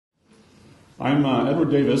I'm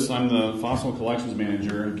Edward Davis. I'm the Fossil Collections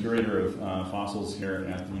Manager and Curator of fossils here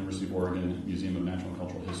at the University of Oregon Museum of Natural and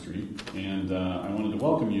Cultural History. And I wanted to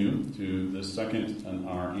welcome you to this second in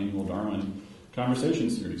our annual Darwin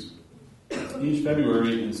Conversation Series. Each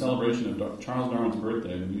February, in celebration of Charles Darwin's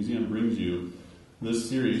birthday, the museum brings you this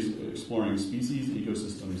series exploring species,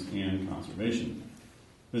 ecosystems, and conservation.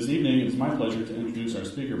 This evening, it's my pleasure to introduce our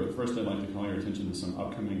speaker, but first I'd like to call your attention to some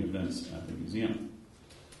upcoming events at the museum.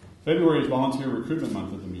 February is Volunteer Recruitment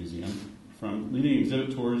Month at the museum. From leading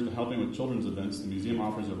exhibit tours to helping with children's events, the museum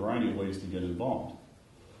offers a variety of ways to get involved.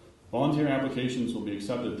 Volunteer applications will be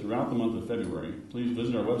accepted throughout the month of February. Please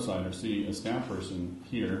visit our website or see a staff person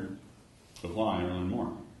here to apply or learn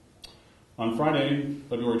more. On Friday,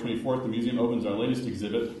 February 24th, the museum opens our latest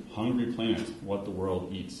exhibit, Hungry Planet, What the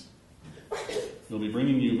World Eats. We'll be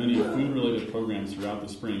bringing you many food-related programs throughout the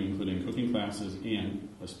spring, including cooking classes and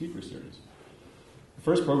a speaker series. The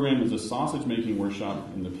first program is a sausage-making workshop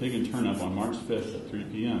in the Pig and Turnip on March 5th at 3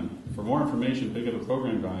 p.m. For more information, pick up a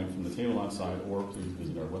program guide from the table outside or please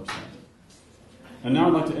visit our website. And now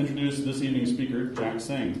I'd like to introduce this evening's speaker, Jack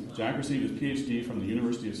Tseng. Jack received his PhD from the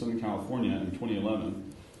University of Southern California in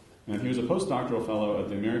 2011, and he was a postdoctoral fellow at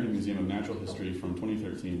the American Museum of Natural History from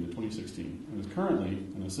 2013 to 2016, and is currently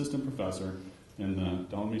an assistant professor in the,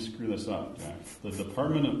 don't let me screw this up, Jack, the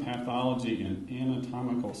Department of Pathology and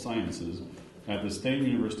Anatomical Sciences at the State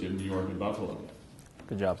University of New York in Buffalo.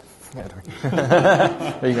 Good job.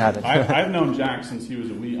 There you got it. I've known Jack since he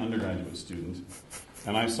was a wee undergraduate student,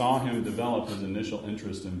 and I saw him develop his initial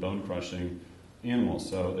interest in bone-crushing animals,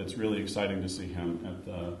 so it's really exciting to see him at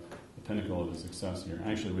the pinnacle of his success here.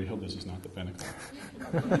 Actually, we hope this is not the pinnacle.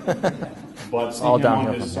 But seeing him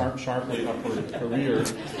on his sharply upward career,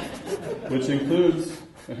 which includes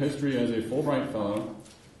a history as a Fulbright Fellow,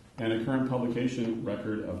 and a current publication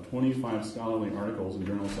record of 25 scholarly articles in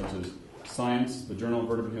journals such as Science, the Journal of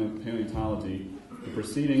Vertebrate Paleontology, the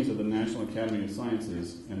Proceedings of the National Academy of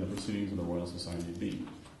Sciences, and the Proceedings of the Royal Society of Bee.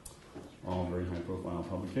 All very high-profile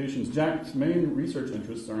publications. Jack's main research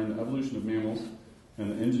interests are in the evolution of mammals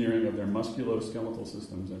and the engineering of their musculoskeletal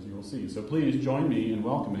systems, as you will see. So please join me in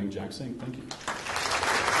welcoming Jack Tseng. Thank you.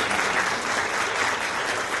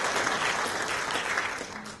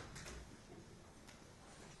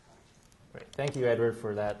 Thank you, Edward,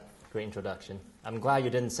 for that great introduction. I'm glad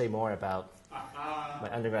you didn't say more about my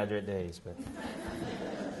undergraduate days.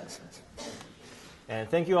 And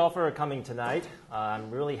thank you all for coming tonight.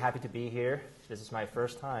 I'm really happy to be here. This is my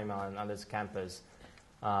first time on this campus,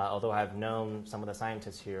 although I've known some of the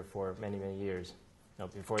scientists here for many, many years,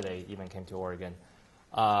 before they even came to Oregon.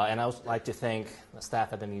 And I would like to thank the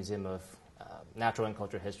staff at the Museum of Natural and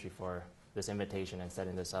Cultural History for this invitation and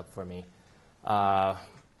setting this up for me.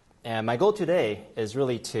 And my goal today is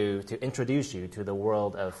really to introduce you to the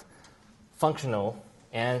world of functional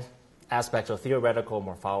and aspects of theoretical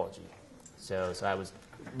morphology. So I was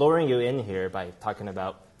luring you in here by talking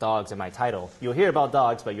about dogs in my title. You'll hear about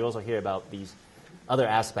dogs, but you'll also hear about these other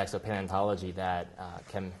aspects of paleontology that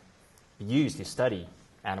can be used to study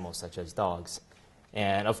animals such as dogs.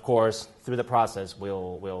 And of course, through the process,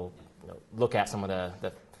 we'll look at some of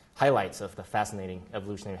the highlights of the fascinating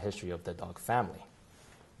evolutionary history of the dog family.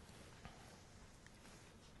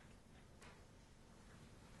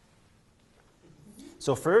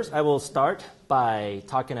 So first, I will start by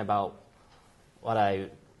talking about what I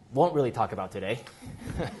won't really talk about today.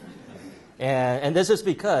 and this is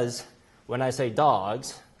because when I say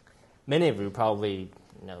dogs, many of you probably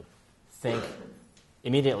think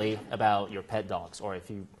immediately about your pet dogs, or if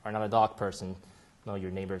you are not a dog person, your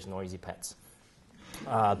neighbor's noisy pets.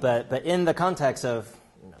 But in the context of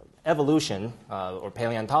evolution or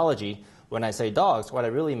paleontology, when I say dogs, what I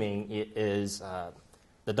really mean is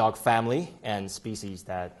the dog family and species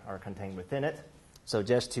that are contained within it. So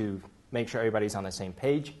just to make sure everybody's on the same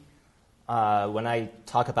page, when I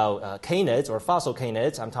talk about canids or fossil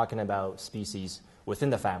canids, I'm talking about species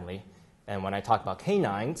within the family. And when I talk about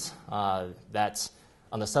canines, that's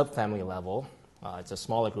on the subfamily level. It's a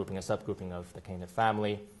smaller grouping, a subgrouping of the canid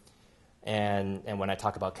family. And when I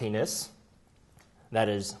talk about canis, that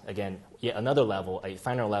is, again, yet another level, a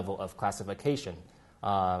finer level of classification.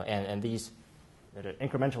 And these that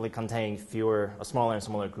incrementally contain smaller and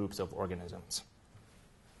smaller groups of organisms.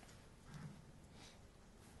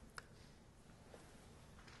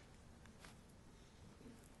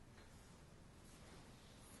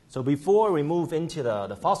 So before we move into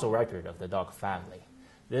the fossil record of the dog family,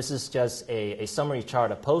 this is just a summary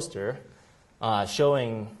chart, a poster,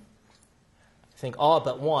 showing, I think, all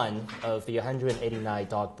but one of the 189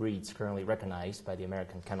 dog breeds currently recognized by the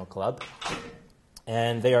American Kennel Club.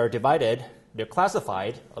 And they are divided they're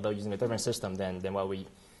classified, although using a different system than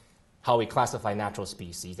how we classify natural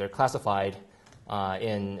species. They're classified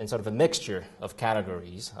in sort of a mixture of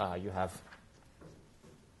categories. You have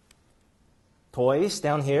toys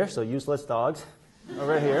down here, so useless dogs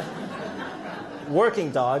over here.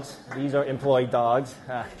 Working dogs, these are employed dogs,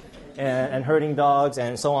 and herding dogs,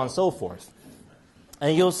 and so on and so forth.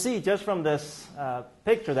 And you'll see just from this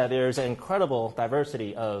picture that there's an incredible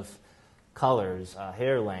diversity of colors,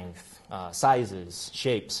 hair length, sizes,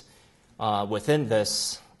 shapes within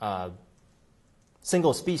this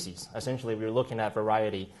single species. Essentially, we're looking at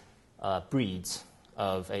variety breeds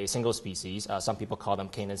of a single species. Some people call them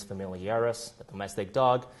Canis familiaris, the domestic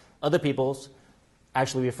dog. Other peoples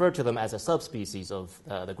actually refer to them as a subspecies of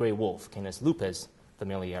the gray wolf, Canis lupus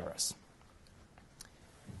familiaris.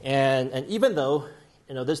 And even though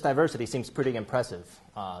this diversity seems pretty impressive,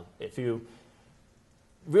 if you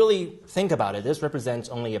really think about it, this represents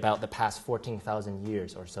only about the past 14,000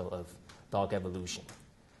 years or so of dog evolution.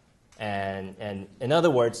 And in other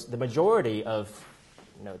words, the majority of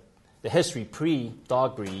the history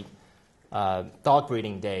pre-dog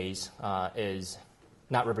breeding days is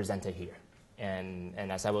not represented here. And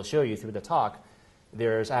as I will show you through the talk,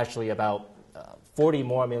 there's actually about 40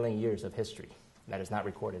 more million years of history that is not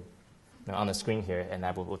recorded on the screen here, and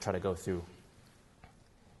that we'll try to go through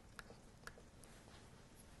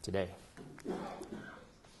today.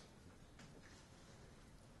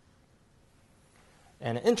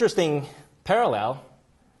 An interesting parallel,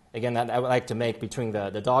 again, that I would like to make between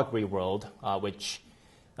the dog breed world, which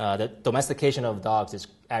the domestication of dogs is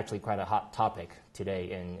actually quite a hot topic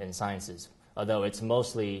today in sciences, although it's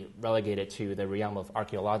mostly relegated to the realm of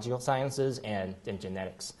archaeological sciences and in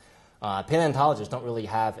genetics. Paleontologists don't really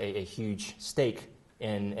have a huge stake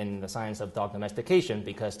in the science of dog domestication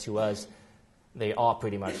because to us, they all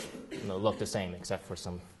pretty much look the same, except for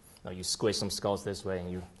some, you squish some skulls this way and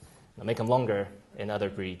you make them longer in other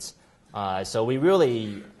breeds. So we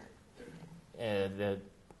really, the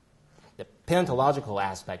paleontological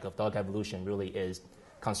aspect of dog evolution really is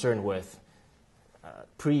concerned with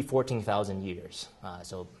pre-14,000 years.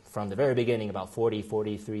 So from the very beginning, about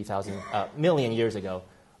 43,000 million years ago,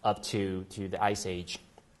 up to the Ice Age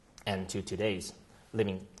and to today's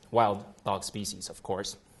living wild dog species, of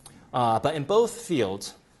course. But in both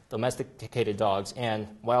fields, domesticated dogs and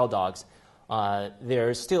wild dogs,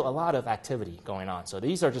 there's still a lot of activity going on. So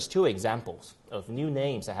these are just two examples of new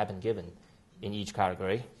names that have been given in each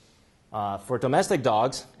category. For domestic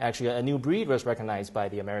dogs, actually a new breed was recognized by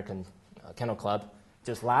the American Kennel Club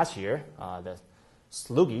just last year, the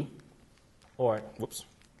Sluggy, or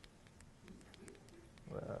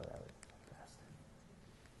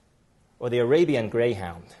the Arabian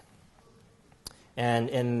Greyhound. And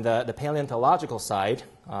in the paleontological side,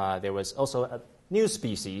 there was also a new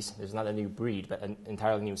species. There's not a new breed, but an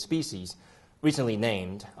entirely new species, recently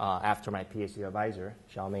named after my PhD advisor,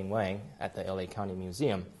 Xiaoming Wang, at the LA County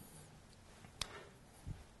Museum.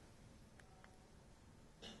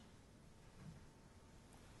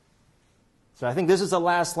 So I think this is the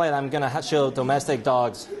last slide I'm going to show domestic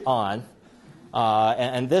dogs on.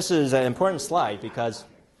 And this is an important slide because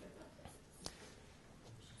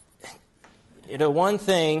one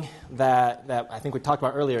thing that I think we talked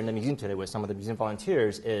about earlier in the museum today with some of the museum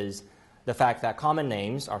volunteers is the fact that common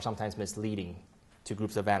names are sometimes misleading to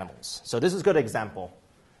groups of animals. So this is a good example.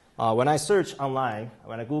 When I searched online,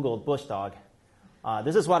 when I Googled bush dog,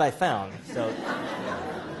 this is what I found. So,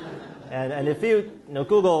 and if you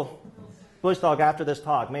Google bush dog after this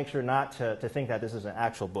talk, make sure not to think that this is an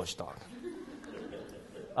actual bush dog.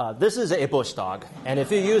 This is a bush dog, and if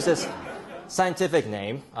you use this scientific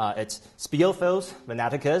name, it's Speophilus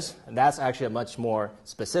venaticus, and that's actually a much more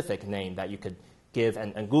specific name that you could give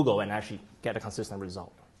and Google and actually get a consistent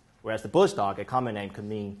result. Whereas the bush dog, a common name, could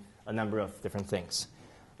mean a number of different things.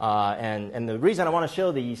 And the reason I want to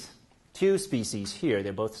show these two species here,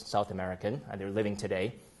 they're both South American, and they're living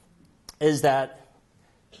today, is that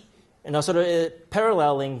sort of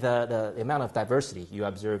paralleling the amount of diversity you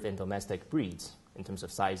observe in domestic breeds in terms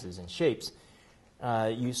of sizes and shapes,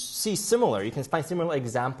 you can find similar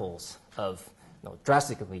examples of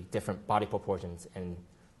drastically different body proportions in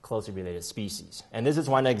closely related species. And this is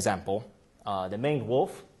one example. The maned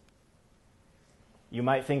wolf, you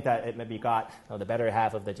might think that it maybe got the better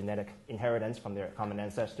half of the genetic inheritance from their common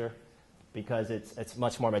ancestor because it's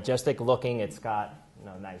much more majestic looking, it's got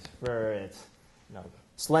nice fur, it's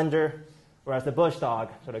slender, whereas the bush dog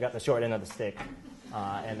sort of got the short end of the stick,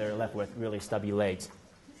 and they're left with really stubby legs.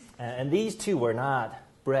 And these two were not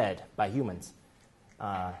bred by humans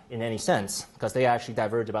in any sense, because they actually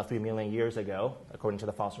diverged about 3 million years ago, according to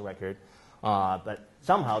the fossil record. But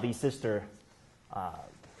somehow these sister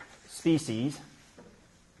species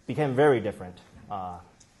became very different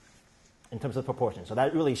in terms of proportion. So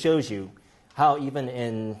that really shows you how even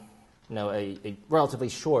in a relatively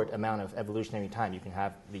short amount of evolutionary time, you can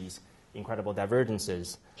have these incredible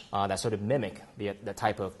divergences that sort of mimic the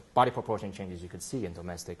type of body proportion changes you could see in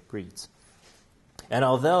domestic breeds. And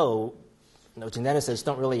although geneticists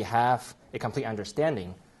don't really have a complete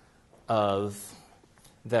understanding of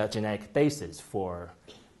the genetic basis for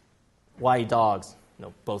why dogs,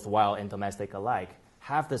 both wild and domestic alike,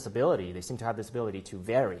 have this ability, they seem to have this ability to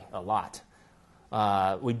vary a lot.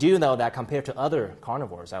 We do know that compared to other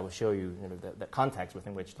carnivores, I will show you, the context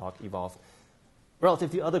within which dogs evolved.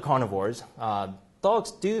 Relative to other carnivores,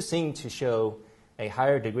 dogs do seem to show a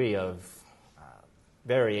higher degree of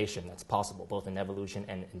variation that's possible, both in evolution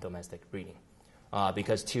and in domestic breeding.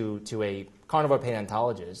 Because to a carnivore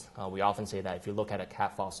paleontologist, we often say that if you look at a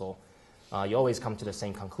cat fossil, you always come to the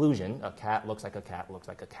same conclusion: a cat looks like a cat, looks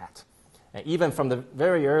like a cat. And even from the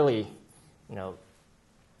very early,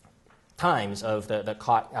 times of the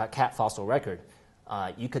cat fossil record,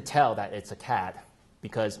 you could tell that it's a cat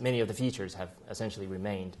because many of the features have essentially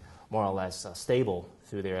remained more or less stable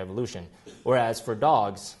through their evolution. Whereas for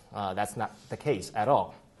dogs, that's not the case at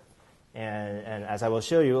all. And as I will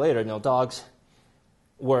show you later, dogs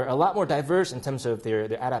were a lot more diverse in terms of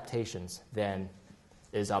their adaptations than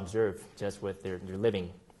is observed just with their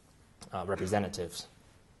living representatives.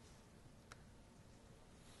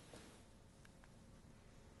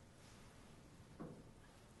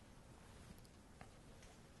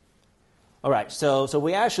 All right, so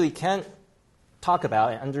we actually can't talk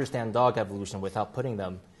about and understand dog evolution without putting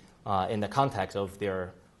them in the context of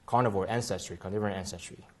their carnivore ancestry, carnivorous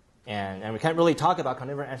ancestry. And we can't really talk about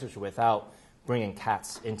carnivorous ancestry without bringing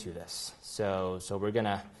cats into this. So we're going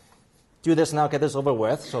to do this now, get this over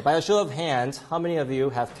with. So by a show of hands, how many of you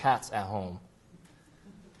have cats at home?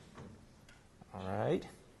 All right.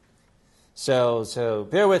 So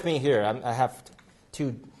bear with me here. I have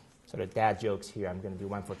two sort of dad jokes here. I'm going to do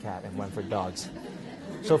one for cat and one for dogs.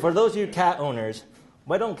 So for those of you cat owners,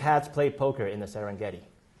 why don't cats play poker in the Serengeti?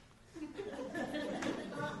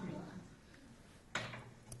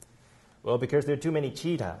 Well, because there are too many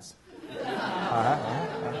cheetahs. Right.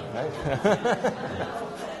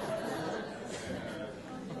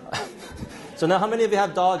 So now how many of you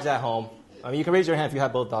have dogs at home? You can raise your hand if you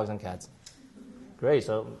have both dogs and cats. Great,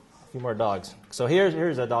 so a few more dogs. So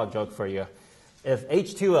here's a dog joke for you. If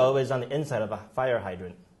H2O is on the inside of a fire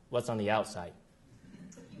hydrant, what's on the outside?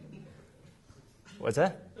 What's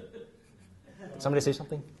that? Somebody say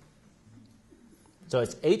something? So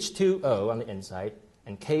it's H2O on the inside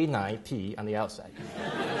and K9P on the outside.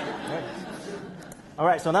 All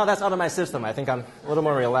right, so now that's out of my system. I think I'm a little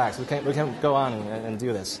more relaxed. We can go on and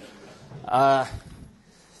do this.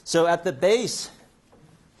 So at the base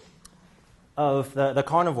of the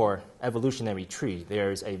carnivore evolutionary tree,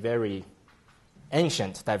 there's a very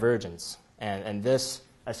ancient divergence. And this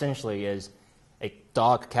essentially is a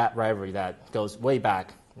dog-cat rivalry that goes way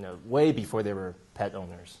back, way before there were pet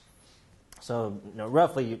owners. So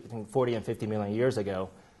roughly between 40 and 50 million years ago,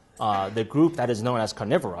 the group that is known as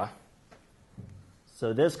carnivora,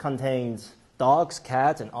 so this contains dogs,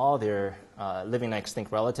 cats, and all their living and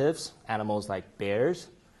extinct relatives, animals like bears,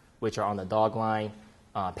 which are on the dog line,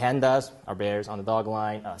 pandas are bears on the dog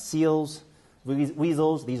line, seals,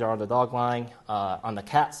 weasels, these are on the dog line. On the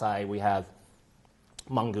cat side, we have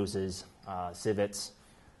mongooses, civets,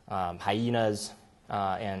 hyenas,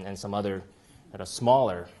 and some other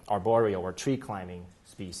smaller arboreal or tree climbing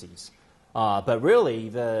species. But really,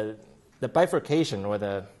 the bifurcation or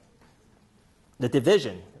the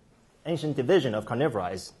division, ancient division of carnivora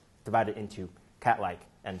is divided into cat-like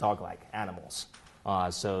and dog-like animals.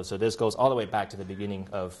 So this goes all the way back to the beginning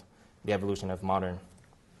of the evolution of modern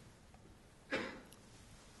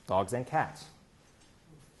dogs and cats.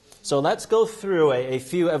 So let's go through a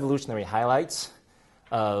few evolutionary highlights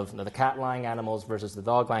of the cat-lying animals versus the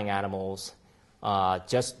dog-lying animals,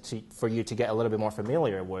 for you to get a little bit more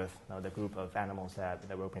familiar with the group of animals that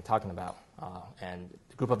we've been talking about, and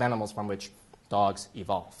the group of animals from which dogs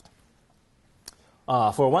evolved.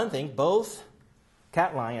 For one thing, both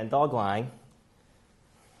cat-lying and dog-lying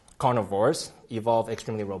carnivores evolved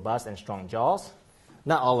extremely robust and strong jaws.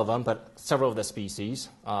 Not all of them, but several of the species.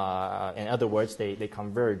 In other words, they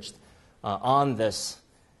converged on this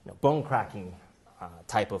bone-cracking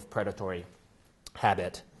type of predatory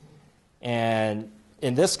habit. And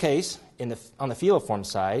in this case, on the feliform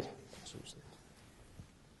side,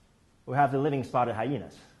 we have the living spotted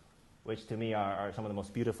hyenas, which to me are some of the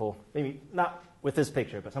most beautiful, maybe not with this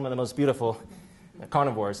picture, but some of the most beautiful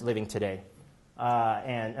carnivores living today.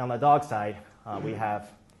 And on the dog side, we have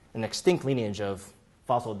an extinct lineage of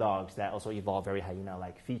fossil dogs that also evolve very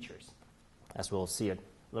hyena-like features, as we'll see a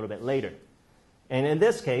little bit later. And in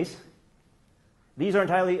this case, these are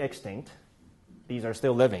entirely extinct. These are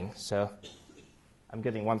still living, so I'm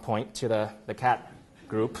giving 1 point to the cat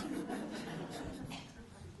group.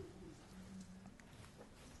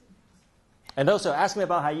 And also, ask me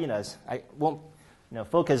about hyenas. I won't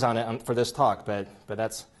focus on it for this talk, but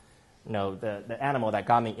that's the animal that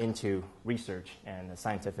got me into research and the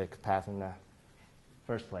scientific path in the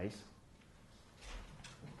first place.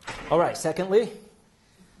 All right, secondly,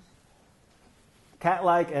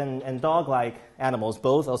 cat-like and dog-like animals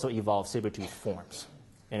both also evolve saber-toothed forms.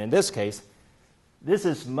 And in this case, this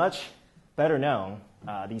is much better known,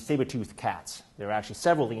 these saber-toothed cats. There are actually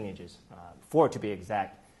several lineages, 4 to be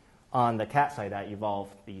exact, on the cat side that evolve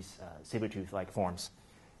these saber-tooth-like forms.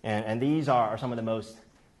 And these are some of the most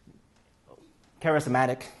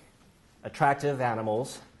charismatic, attractive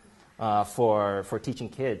animals for teaching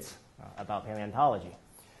kids about paleontology.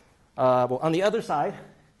 Well, on the other side,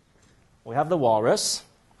 we have the walrus.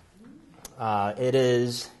 It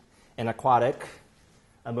is an aquatic,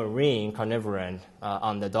 a marine carnivoran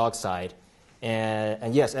on the dog side.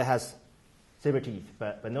 And yes, it has saber teeth,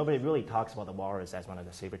 but nobody really talks about the walrus as one of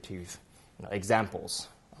the saber tooth examples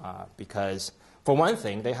because, for one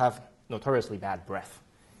thing, they have notoriously bad breath.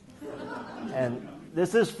 And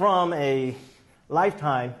this is from a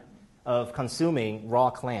lifetime of consuming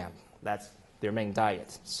raw clam. That's their main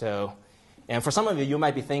diet. So, and for some of you, you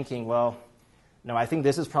might be thinking, well, no, I think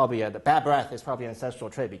this is probably the bad breath is probably an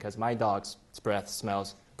ancestral trait because my dog's breath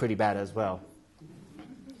smells pretty bad as well.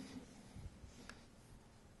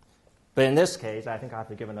 But in this case, I think I have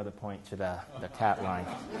to give another point to the cat line.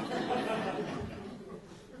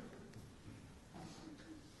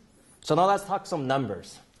 So now let's talk some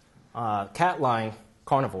numbers. Cat-line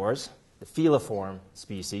carnivores, the feliform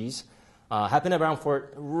species, have been around for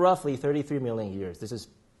roughly 33 million years. This is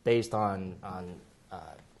based on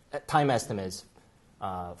time estimates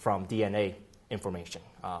from DNA information.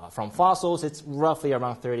 From fossils, it's roughly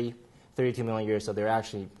around 32 million years, so they're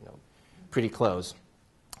actually pretty close.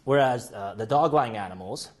 Whereas the dog-like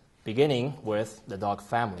animals, beginning with the dog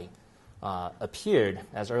family, appeared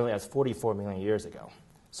as early as 44 million years ago.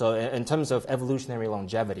 So in terms of evolutionary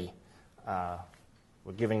longevity,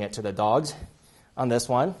 we're giving it to the dogs on this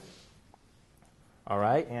one. All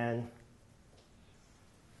right, and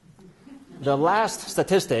the last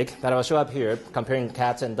statistic that I'll show up here, comparing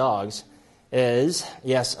cats and dogs, is,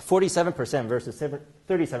 yes, 47% versus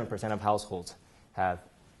 37% of households have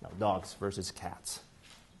dogs versus cats.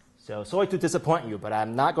 So sorry to disappoint you, but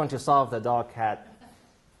I'm not going to solve the dog-cat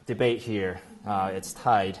debate here. It's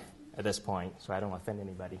tied at this point, so I don't offend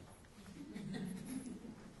anybody.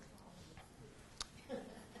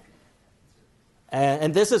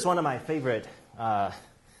 And this is one of my favorite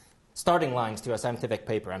starting lines to a scientific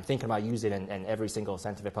paper. I'm thinking about using it in every single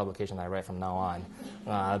scientific publication I write from now on.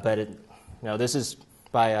 But this is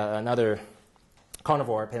by another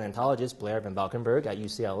carnivore paleontologist, Blair Van Valkenburg at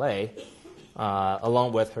UCLA,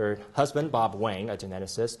 along with her husband, Bob Wang, a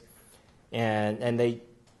geneticist. And they,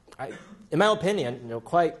 in my opinion,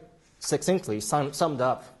 quite succinctly summed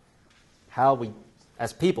up how we,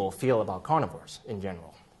 as people, feel about carnivores in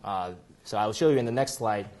general. So I'll show you in the next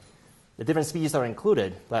slide the different species that are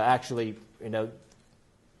included, but actually,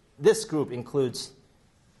 this group includes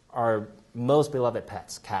our most beloved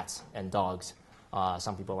pets, cats and dogs.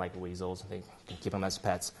 Some people like weasels, they can keep them as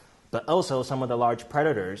pets. But also some of the large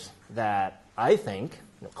predators that I think,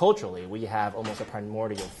 culturally, we have almost a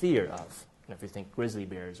primordial fear of. If you think grizzly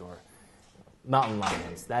bears or mountain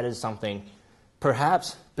lions, that is something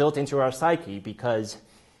perhaps built into our psyche because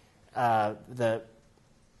the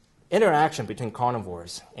interaction between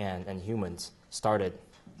carnivores and humans started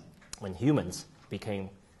when humans became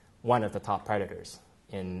one of the top predators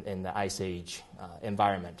in the Ice Age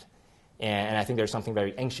environment. And I think there's something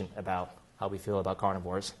very ancient about how we feel about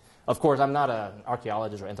carnivores. Of course, I'm not an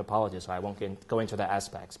archaeologist or anthropologist, so I won't go into the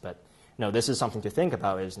aspects. But this is something to think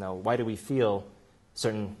about is why do we feel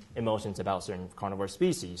certain emotions about certain carnivore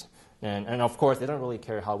species? And of course, they don't really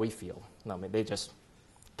care how we feel. They just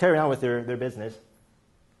carry on with their business.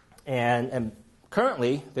 And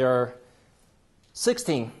currently, there are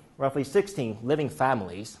roughly 16 living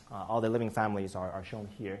families. All the living families are shown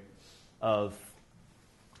here of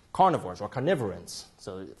carnivores or carnivorans,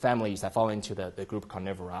 so families that fall into the group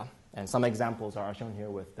Carnivora. And some examples are shown here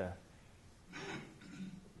with the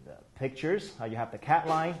pictures. You have the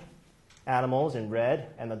cat-line animals in red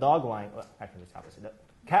and the dog-line, actually it's opposite, the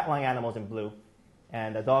cat-line animals in blue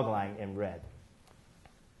and the dog-line in red.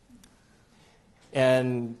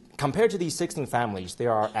 And compared to these 16 families,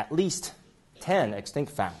 there are at least 10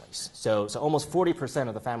 extinct families. So almost 40%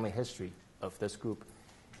 of the family history of this group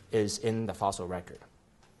is in the fossil record.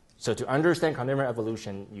 So to understand carnivore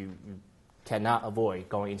evolution, you cannot avoid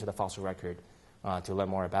going into the fossil record to learn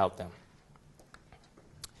more about them.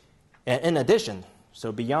 And in addition,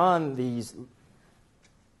 so beyond these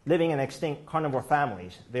living and extinct carnivore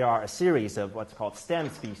families, there are a series of what's called stem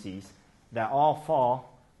species that all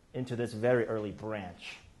fall into this very early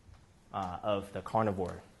branch of the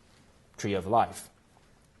carnivore tree of life.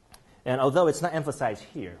 And although it's not emphasized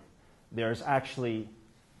here, there's actually,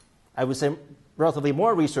 I would say, relatively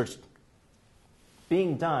more research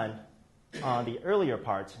being done on the earlier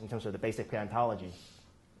parts in terms of the basic paleontology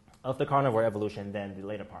of the carnivore evolution than the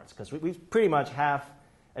later parts, because we pretty much have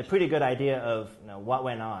a pretty good idea of what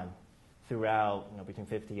went on throughout between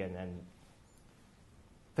 50 and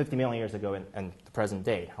 50 million years ago and the present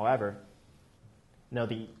day. However,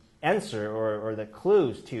 the answer or the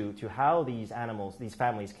clues to how these animals, these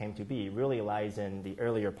families came to be really lies in the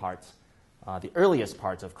earlier parts, the earliest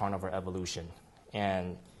parts of carnivore evolution.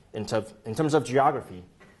 And in terms of geography,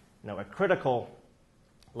 a critical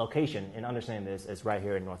location in understanding this is right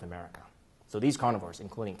here in North America. So these carnivores,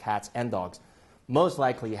 including cats and dogs, most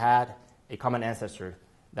likely had a common ancestor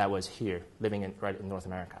that was here, living right in North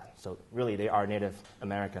America. So really, they are Native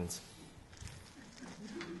Americans.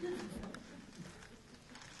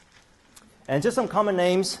 And just some common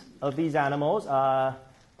names of these animals.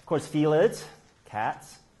 Of course, felids,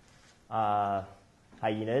 cats,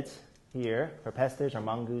 hyenids here, herpestes or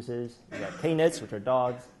mongooses. You got canids, which are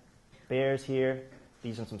dogs, bears here.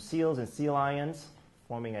 These are some seals and sea lions,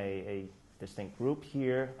 forming a distinct group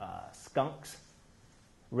here. Skunks,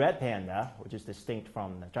 red panda, which is distinct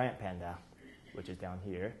from the giant panda, which is down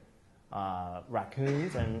here.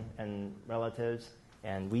 Raccoons and relatives,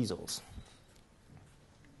 and weasels.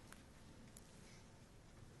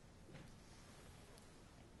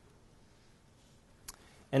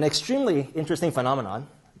 An extremely interesting phenomenon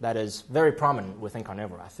that is very prominent within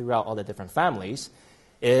carnivora throughout all the different families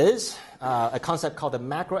is a concept called the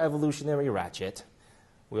macroevolutionary ratchet.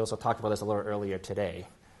 We also talked about this a little earlier today.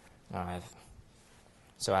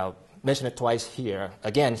 So I'll mention it twice here,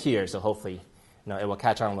 again here, so hopefully it will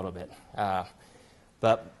catch on a little bit.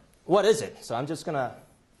 But what is it? So I'm just going to,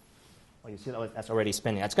 you see that's already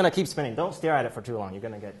spinning. It's going to keep spinning. Don't stare at it for too long. You're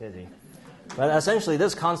going to get dizzy. But essentially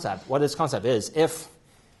what this concept is, if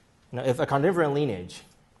a carnivorous lineage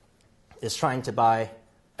is trying to buy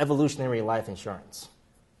evolutionary life insurance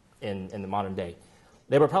in the modern day,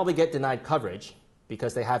 they will probably get denied coverage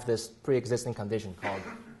because they have this pre-existing condition called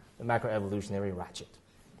the macroevolutionary ratchet.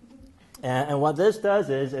 And what this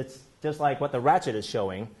does is, it's just like what the ratchet is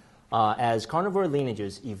showing. As carnivore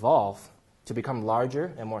lineages evolve to become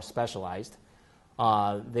larger and more specialized,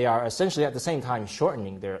 they are essentially at the same time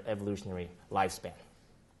shortening their evolutionary lifespan.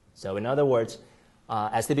 So in other words,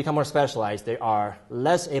 as they become more specialized, they are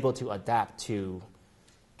less able to adapt to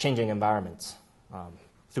changing environments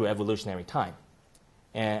through evolutionary time.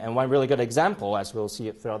 And one really good example, as we'll see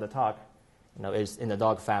it throughout the talk, is in the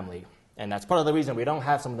dog family. And that's part of the reason we don't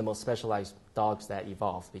have some of the most specialized dogs that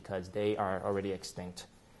evolve, because they are already extinct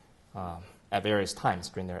at various times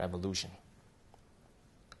during their evolution.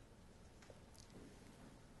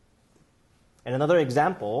 And another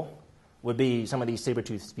example would be some of these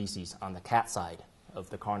saber-toothed species on the cat side of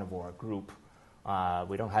the carnivore group.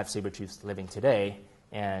 We don't have saber-tooths living today,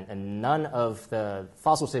 and none of the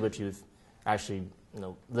fossil saber-tooth actually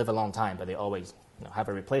live a long time, but they always have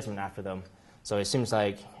a replacement after them. So it seems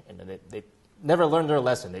like they never learned their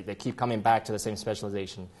lesson. They keep coming back to the same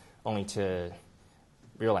specialization only to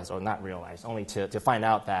realize, or not realize, only to find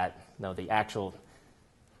out that the actual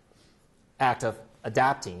act of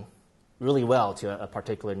adapting really well to a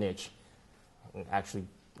particular niche actually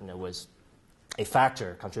was a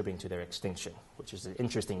factor contributing to their extinction, which is an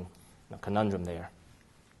interesting conundrum there.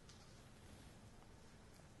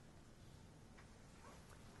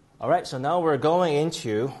 All right, so now we're going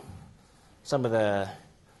into some of the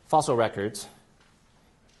fossil records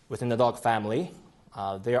within the dog family.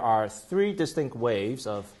 There are 3 distinct waves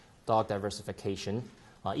of dog diversification.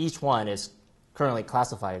 Each one is currently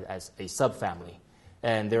classified as a subfamily.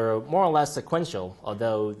 And they're more or less sequential,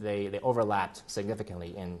 although they overlapped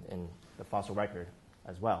significantly in the fossil record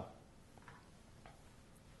as well.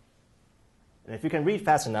 And if you can read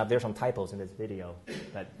fast enough, there's some typos in this video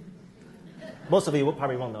that most of you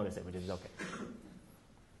probably won't notice it, which is okay.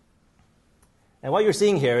 And what you're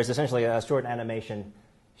seeing here is essentially a short animation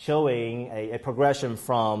showing a progression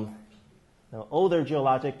from older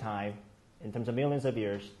geologic time, in terms of millions of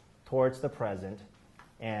years, towards the present.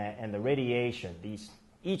 and the radiation.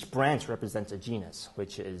 Each branch represents a genus,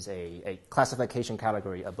 which is a classification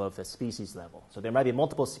category above the species level. So there might be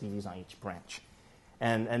multiple species on each branch.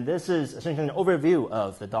 And this is essentially an overview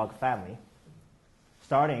of the dog family,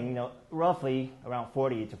 starting roughly around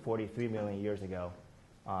 40 to 43 million years ago,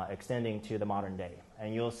 extending to the modern day.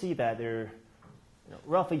 And you'll see that there are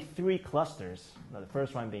roughly 3 clusters, the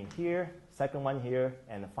first one being here, second one here,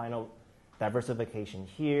 and the final diversification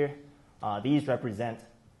here. These represent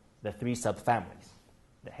the 3 subfamilies: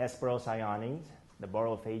 the Hesperocyanines, the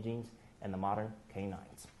Borylophagians, and the modern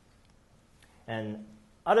canines. And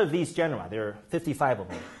out of these genera, there are 55 of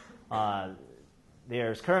them.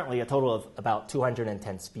 There's currently a total of about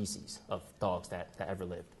 210 species of dogs that ever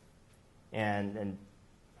lived. And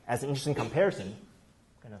as an interesting comparison,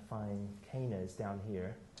 I'm going to find canis down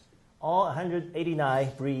here. All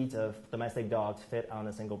 189 breeds of domestic dogs fit on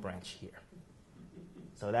a single branch here.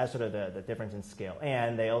 So that's sort of the difference in scale.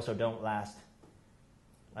 And they also don't last.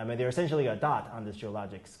 I mean, they're essentially a dot on this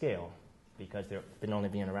geologic scale because they've been only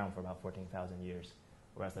being around for about 14,000 years,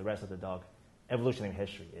 whereas the rest of the dog evolutionary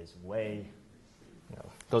history is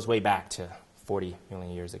goes way back to 40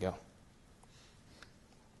 million years ago.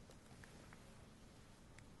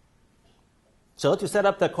 So to set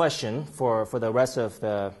up the question for the rest of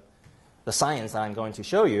the science that I'm going to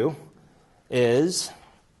show you is,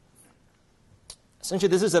 essentially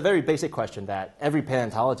this is a very basic question that every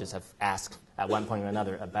paleontologist have asked at one point or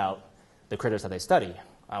another about the critters that they study,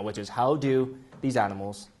 which is how do these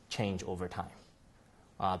animals change over time?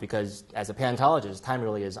 Because as a paleontologist, time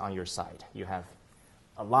really is on your side. You have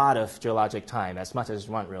a lot of geologic time, as much as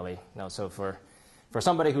you want, really. So for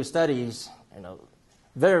somebody who studies,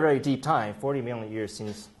 very, very deep time, 40 million years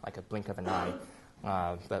seems like a blink of an eye.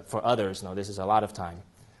 But for others, this is a lot of time.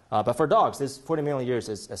 But for dogs, this 40 million years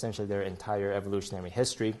is essentially their entire evolutionary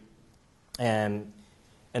history. And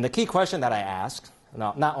the key question that I asked,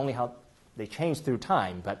 not only how they changed through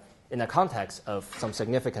time, but in the context of some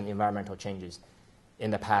significant environmental changes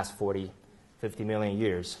in the past 40, 50 million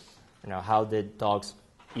years, how did dogs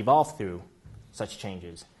evolve through such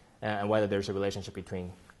changes, and whether there's a relationship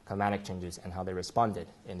between climatic changes and how they responded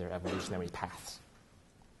in their evolutionary paths.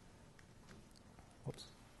 Oops.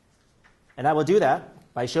 And I will do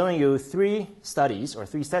that by showing you 3 studies, or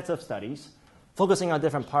 3 sets of studies, focusing on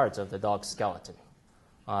different parts of the dog's skeleton.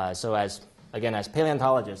 So as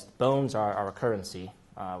paleontologists, bones are our currency.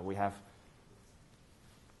 We have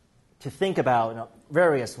to think about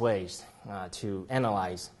various ways to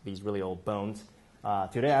analyze these really old bones.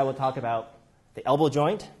 Today I will talk about the elbow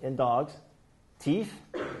joint in dogs, teeth,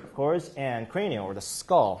 of course, and cranial, or the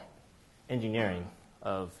skull engineering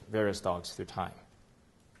of various dogs through time.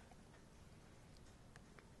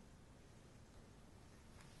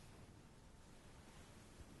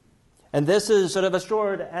 And this is sort of a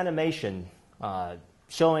short animation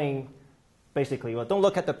showing basically, don't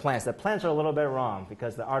look at the plants. The plants are a little bit wrong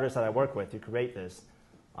because the artists that I work with to create this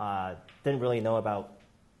didn't really know about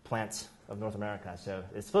plants of North America. So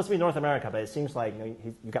it's supposed to be North America, but it seems like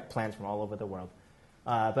you got plants from all over the world.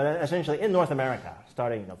 But essentially in North America,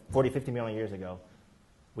 starting 40, 50 million years ago,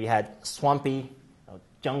 we had swampy,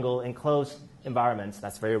 jungle, enclosed environments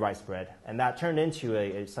that's very widespread. And that turned into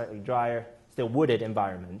a slightly drier, still wooded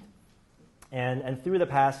environment. And through the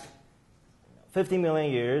past 50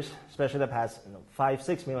 million years, especially the past 5,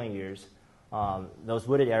 6 million years, those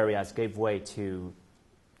wooded areas gave way to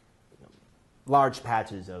large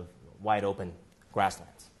patches of wide open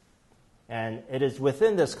grasslands. And it is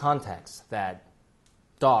within this context that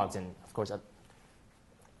dogs, and of course a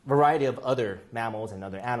variety of other mammals and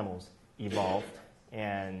other animals, evolved.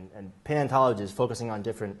 And paleontologists focusing on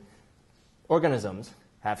different organisms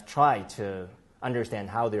have tried to understand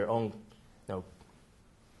how their own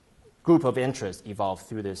group of interest evolved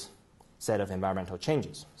through this set of environmental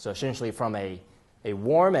changes. So essentially from a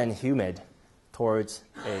warm and humid towards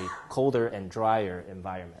a colder and drier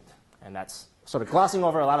environment. And that's sort of glossing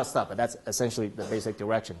over a lot of stuff, but that's essentially the basic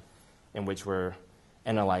direction in which we're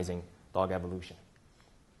analyzing dog evolution.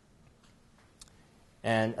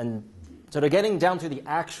 And sort of getting down to the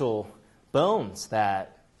actual bones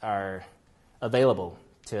that are available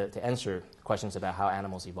to answer questions about how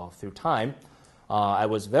animals evolve through time, I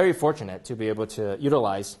was very fortunate to be able to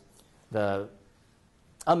utilize the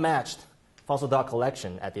unmatched fossil dog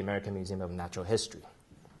collection at the American Museum of Natural History.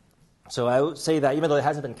 So I would say that even though it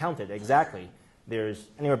hasn't been counted exactly, there's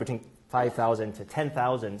anywhere between 5,000 to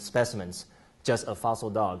 10,000 specimens just of fossil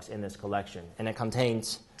dogs in this collection. And it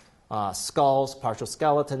contains skulls, partial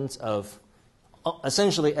skeletons of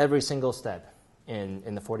essentially every single step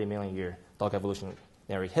in the 40 million year dog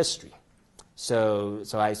evolutionary history. So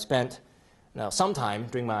I spent Now, sometime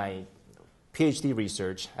during my PhD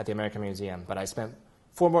research at the American Museum, but I spent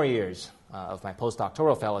 4 more years of my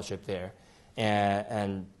postdoctoral fellowship there,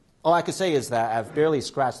 and all I could say is that I've barely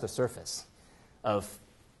scratched the surface of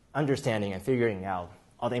understanding and figuring out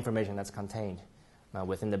all the information that's contained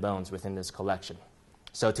within the bones within this collection.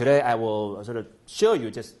 So today I will sort of show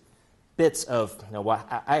you just bits of what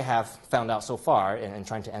I have found out so far in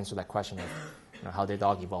trying to answer that question of how did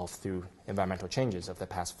dog evolve through environmental changes of the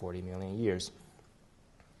past 40 million years.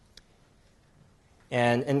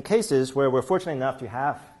 And in cases where we're fortunate enough to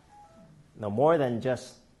have more than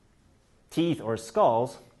just teeth or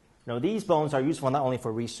skulls, these bones are useful not only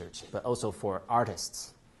for research, but also for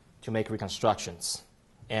artists to make reconstructions.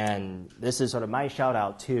 And this is sort of my shout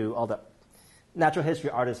out to all the natural history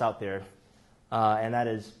artists out there, and that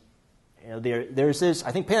is, there's this,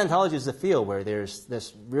 I think paleontology is a field where there's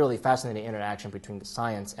this really fascinating interaction between the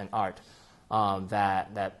science and art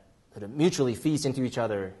that sort of mutually feeds into each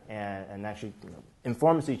other and actually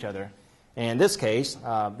informs each other. And in this case,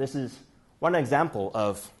 this is one example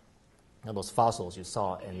of those fossils you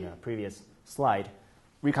saw in the previous slide,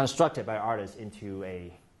 reconstructed by artists into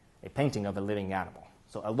a painting of a living animal.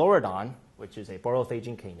 So a Lorodon, which is a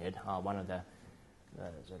borophagian canid, one of the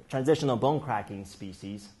sort of transitional bone-cracking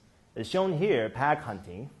species, is shown here pack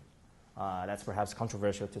hunting. That's perhaps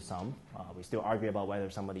controversial to some. We still argue about whether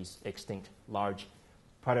some of these extinct large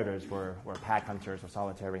predators were pack hunters or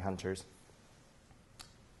solitary hunters.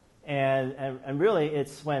 And really,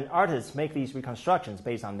 it's when artists make these reconstructions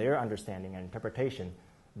based on their understanding and interpretation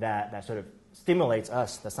that sort of stimulates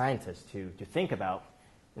us, the scientists, to think about,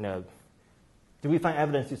 do we find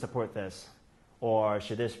evidence to support this, or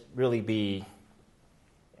should this really be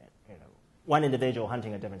one individual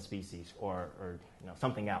hunting a different species, or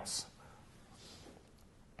something else?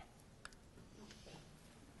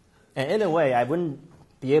 And in a way, I wouldn't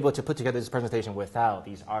be able to put together this presentation without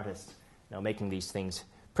these artists making these things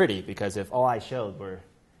pretty, because if all I showed were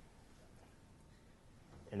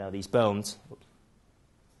these bones,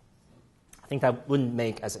 I think that wouldn't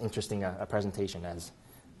make as interesting a presentation as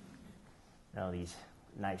these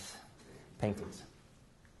nice paintings.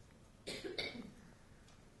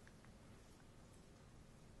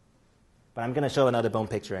 But I'm going to show another bone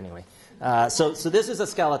picture anyway. So this is a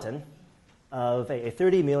skeleton of a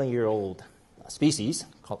 30-million-year-old species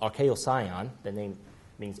called Archaeocyon. The name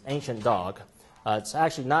means ancient dog. It's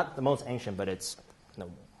actually not the most ancient, but it's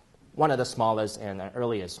one of the smallest and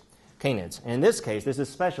earliest canids. And in this case, this is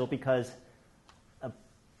special because a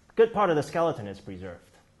good part of the skeleton is preserved.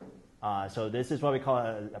 So this is what we call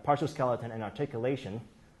a partial skeleton and articulation.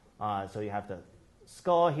 So you have the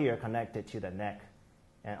skull here connected to the neck,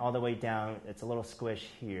 and all the way down, it's a little squish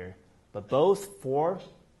here. But both 4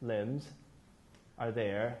 limbs are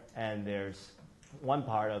there, and there's one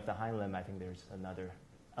part of the hind limb. I think there's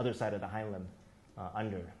other side of the hind limb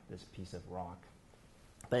under this piece of rock.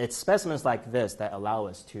 But it's specimens like this that allow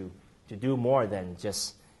us to do more than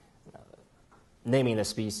just naming the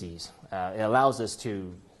species. It allows us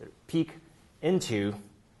to peek into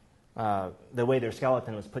the way their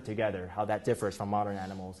skeleton was put together, how that differs from modern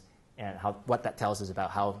animals, and what that tells us about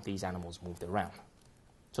how these animals moved around.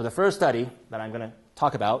 So the first study that I'm going to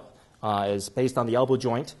talk about is based on the elbow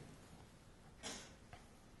joint.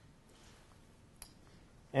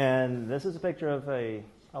 And this is a picture of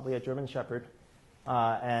probably a German Shepherd.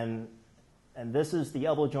 And this is the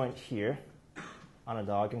elbow joint here on a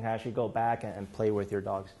dog. You can actually go back and play with your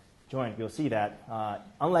dog's joint. You'll see that,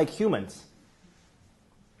 unlike humans,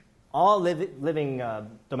 all living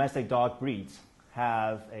domestic dog breeds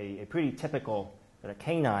have a pretty typical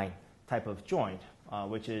canine type of joint,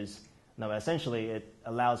 which is, essentially it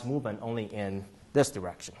allows movement only in this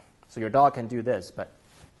direction. So your dog can do this, but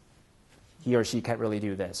he or she can't really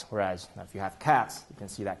do this. Whereas if you have cats, you can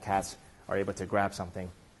see that cats are able to grab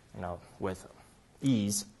something, with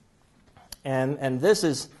ease. And this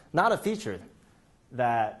is not a feature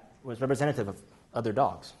that was representative of other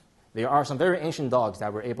dogs. There are some very ancient dogs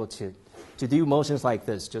that were able to do motions like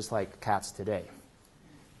this, just like cats today.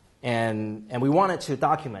 And we wanted to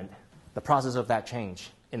document the process of that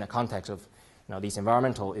change in the context of these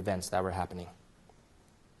environmental events that were happening.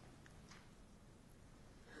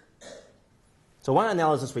 So one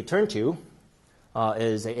analysis we turn to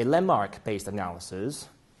is a landmark-based analysis.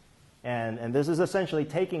 And this is essentially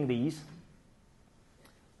taking these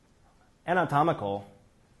anatomical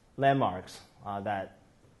landmarks that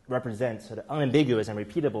represent sort of unambiguous and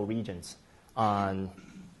repeatable regions on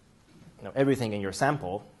everything in your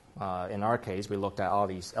sample. In our case, we looked at all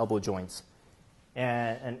these elbow joints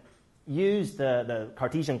and used the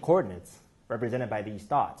Cartesian coordinates represented by these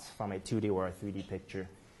dots from a 2D or a 3D picture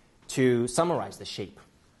to summarize the shape.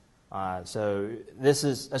 So this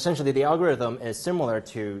is essentially the algorithm is similar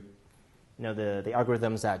to the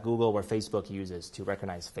algorithms that Google or Facebook uses to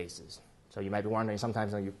recognize faces. So you might be wondering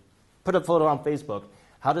sometimes when you put a photo on Facebook,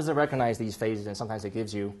 how does it recognize these faces? And sometimes it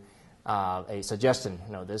gives you a suggestion.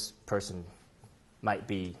 This person might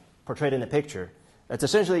be portrayed in the picture. It's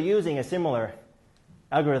essentially using a similar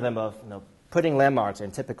algorithm of putting landmarks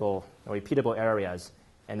in typical repeatable areas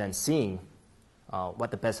and then seeing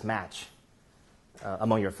what the best match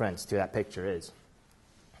among your friends to that picture is.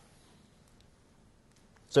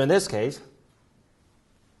 So in this case,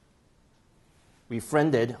 we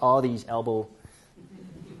friended all these elbow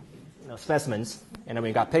specimens, and then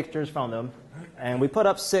we got pictures from them, and we put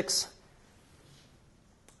up 6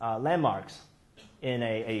 landmarks in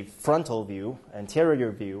a frontal view,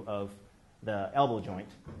 anterior view of the elbow joint.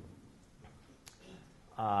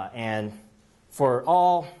 And for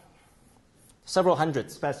all several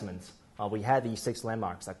hundred specimens, we had these 6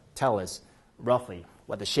 landmarks that tell us roughly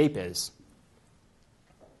what the shape is.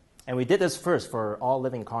 And we did this first for all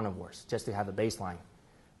living carnivores, just to have the baseline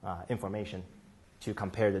information to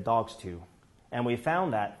compare the dogs to. And we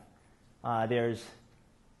found that there's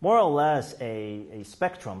more or less a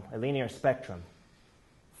spectrum, a linear spectrum,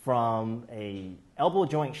 from a elbow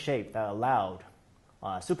joint shape that allowed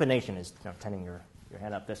supination is turning your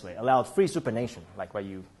hand up this way, allowed free supination, like what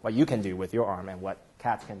you can do with your arm and what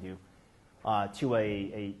cats can do, to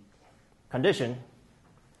a condition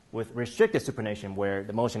with restricted supination where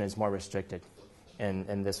the motion is more restricted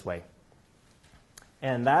in this way.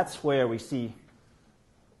 And that's where we see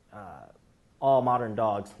all modern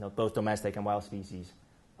dogs, both domestic and wild species,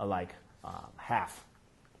 alike, have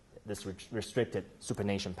this restricted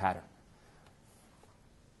supination pattern.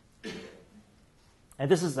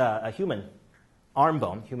 And this is a human arm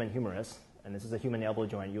bone, human humerus, and this is a human elbow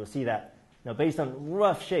joint. You'll see that based on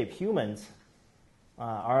rough shape, humans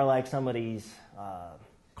are like some of these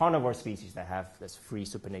carnivore species that have this free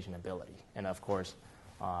supination ability. And of course,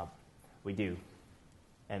 we do.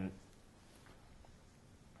 And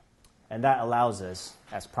that allows us,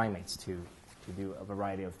 as primates, to do a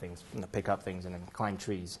variety of things, pick up things and then climb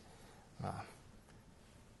trees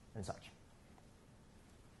and such.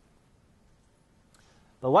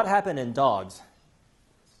 But what happened in dogs,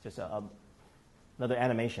 just another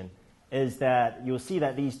animation, is that you'll see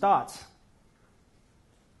that these dots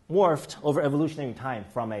morphed over evolutionary time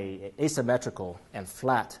from a asymmetrical and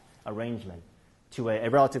flat arrangement to a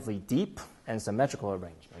relatively deep and symmetrical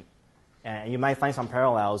arrangement. And you might find some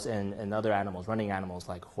parallels in other animals, running animals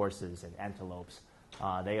like horses and antelopes.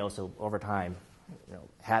 They also, over time,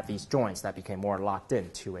 had these joints that became more locked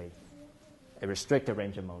into a restricted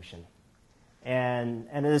range of motion. And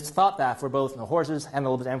it is thought that for both the horses,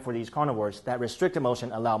 antelopes, and for these carnivores, that restricted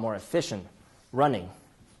motion allow more efficient running.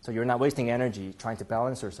 So you're not wasting energy trying to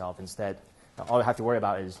balance yourself. Instead, all you have to worry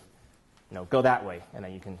about is, go that way, and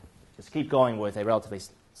then you can just keep going with a relatively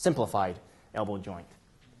simplified elbow joint.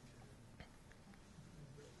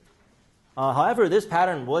 However, this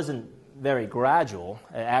pattern wasn't very gradual.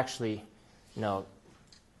 Actually,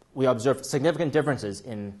 we observed significant differences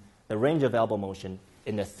in the range of elbow motion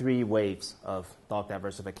in the 3 waves of dog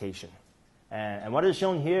diversification. And what is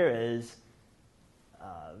shown here is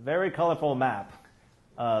a very colorful map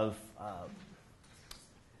of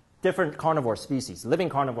different carnivore species, living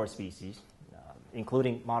carnivore species,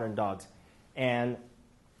 including modern dogs, and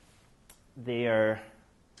their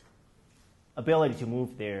ability to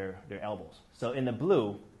move their elbows. So in the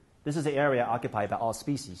blue, this is the area occupied by all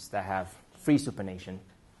species that have free supination.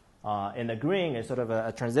 In the green is sort of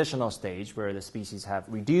a transitional stage where the species have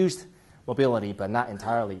reduced mobility but not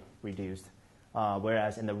entirely reduced,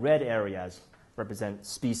 whereas in the red areas represent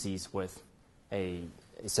species with a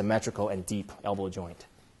symmetrical and deep elbow joint.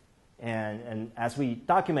 And as we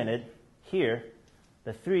documented here,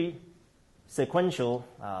 the 3 sequential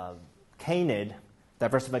canid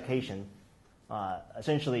diversification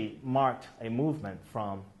essentially marked a movement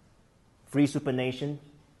from free supination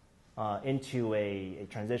into a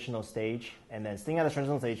transitional stage, and then staying at the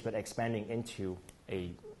transitional stage but expanding into a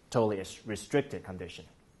totally restricted condition.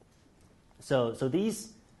 So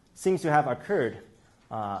these seems to have occurred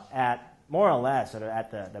at more or less sort of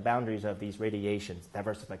at the boundaries of these radiations,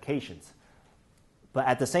 diversifications. But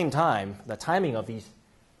at the same time, the timing of these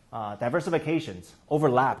diversifications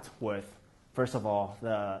overlapped with, first of all,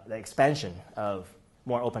 the expansion of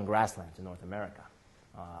more open grasslands in North America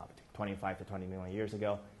 25 to 20 million years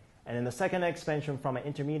ago. And then the second expansion from an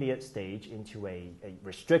intermediate stage into a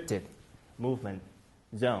restricted movement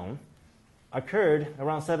zone occurred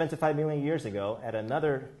around 7 to 5 million years ago at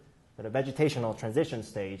another sort of vegetational transition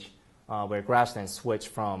stage where grasslands switch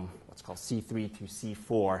from what's called C3 to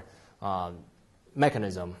C4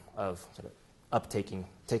 mechanism of sort of taking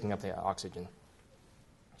up the oxygen.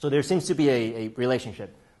 So there seems to be a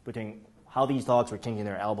relationship between how these dogs were changing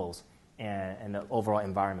their elbows and the overall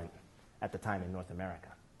environment at the time in North America.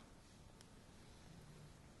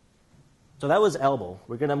 So that was elbow.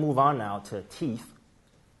 We're going to move on now to teeth.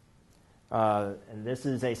 And this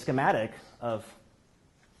is a schematic of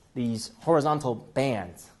these horizontal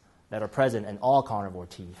bands that are present in all carnivore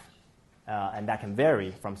teeth. And that can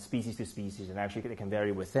vary from species to species, and actually it can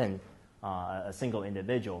vary within a single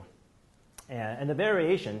individual. And the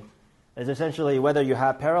variation is essentially whether you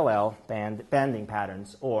have parallel banding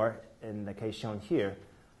patterns or, in the case shown here,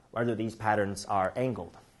 whether these patterns are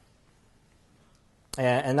angled.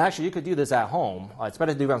 And actually, you could do this at home. It's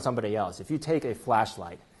better to do it on somebody else. If you take a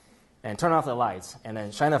flashlight and turn off the lights and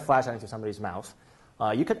then shine a flashlight into somebody's mouth,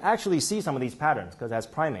 you could actually see some of these patterns, because as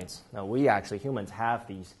primates, we actually, humans, have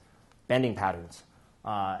these bending patterns.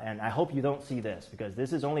 And I hope you don't see this, because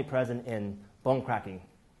this is only present in bone-cracking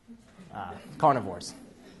carnivores.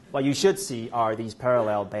 What you should see are these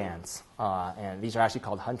parallel bands, and these are actually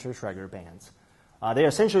called Hunter-Schreger bands. They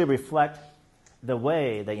essentially reflect the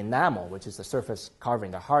way the enamel, which is the surface covering,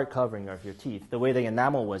 the hard covering of your teeth, the way the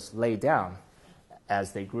enamel was laid down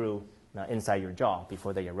as they grew inside your jaw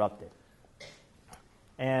before they erupted.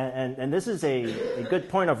 And this is a good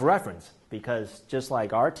point of reference, because just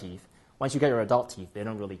like our teeth, once you get your adult teeth, they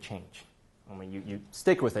don't really change. I mean, you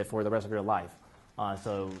stick with it for the rest of your life.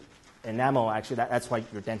 So enamel, actually, that's why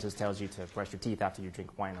your dentist tells you to brush your teeth after you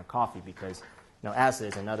drink wine or coffee, because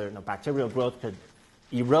acids and other bacterial growth could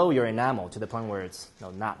erode your enamel to the point where it's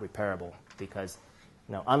not repairable, because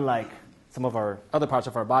unlike some of our other parts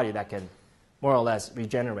of our body that can more or less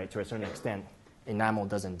regenerate to a certain extent, enamel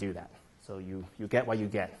doesn't do that. So you get what you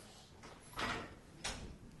get.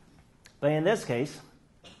 But in this case,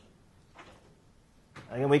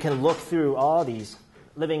 again, we can look through all these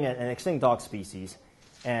living and extinct dog species,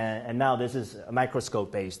 and now this is a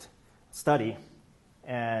microscope-based study,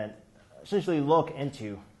 and essentially look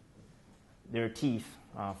into their teeth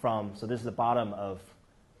so this is the bottom of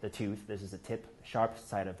the tooth, this is the tip, sharp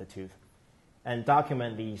side of the tooth, and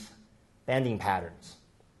document these banding patterns,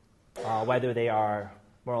 whether they are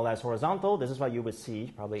more or less horizontal, this is what you would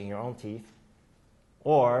see probably in your own teeth,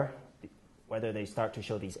 or whether they start to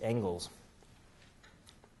show these angles.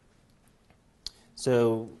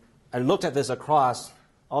 So I looked at this across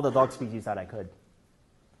all the dog species that I could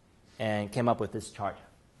and came up with this chart.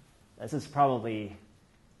 This is probably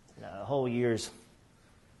a whole year's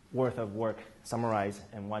worth of work summarized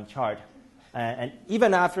in one chart. And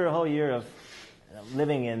even after a whole year of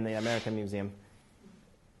living in the American Museum,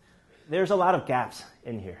 there's a lot of gaps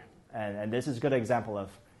in here. And this is a good example of,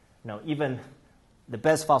 even the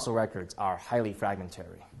best fossil records are highly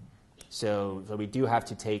fragmentary. So we do have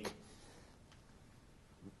to take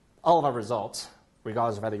all of our results,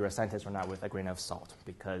 regardless of whether you're a scientist or not, with a grain of salt,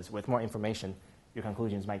 because with more information, your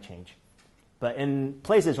conclusions might change. But in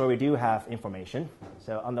places where we do have information,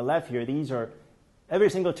 so on the left here, these are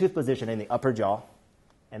every single tooth position in the upper jaw,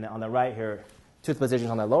 and then on the right here, tooth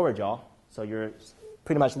positions on the lower jaw. So you're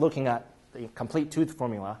pretty much looking at the complete tooth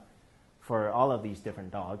formula for all of these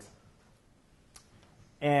different dogs.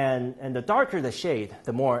 And the darker the shade,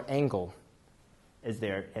 the more angle is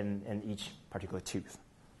there in each particular tooth.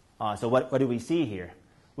 So what do we see here?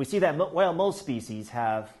 We see that while most species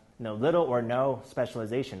have little or no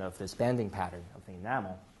specialization of this banding pattern of the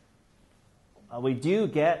enamel, we do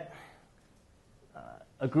get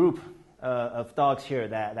a group of dogs here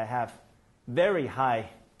that have very high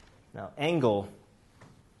angle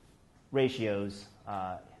ratios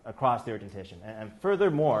across their dentition. And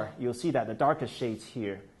furthermore, you'll see that the darkest shades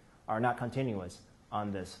here are not continuous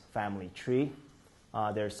on this family tree.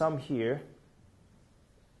 There's some here,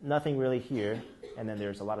 nothing really here, and then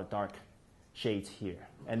there's a lot of dark shades here.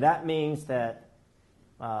 And that means that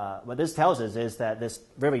what this tells us is that this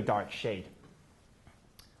very dark shade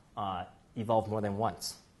evolved more than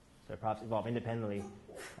once. So it perhaps evolved independently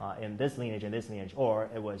in this lineage, or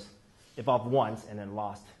it was evolved once and then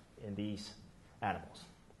lost in these animals.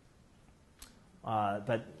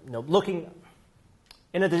 But looking,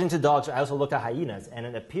 in addition to dogs, I also looked at hyenas, and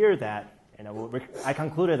it appeared that I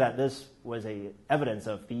concluded that this was evidence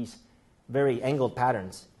of these very angled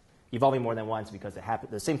patterns evolving more than once, because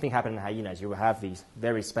the same thing happened in hyenas. You will have these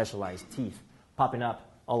very specialized teeth popping up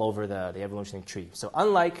all over the evolutionary tree. So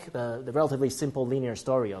unlike the relatively simple linear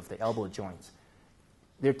story of the elbow joints,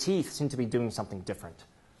 their teeth seem to be doing something different.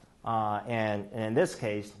 And in this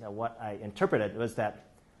case, what I interpreted was that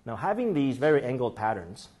having these very angled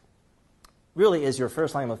patterns really is your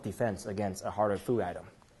first line of defense against a harder food item,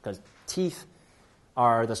 because teeth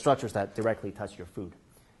are the structures that directly touch your food.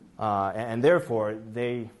 And therefore,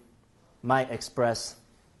 they might express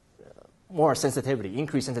more sensitivity,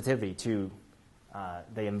 increased sensitivity to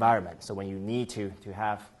the environment. So when you need to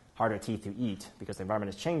have harder teeth to eat because the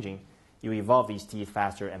environment is changing, you evolve these teeth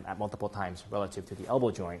faster and at multiple times relative to the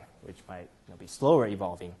elbow joint, which might be slower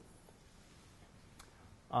evolving.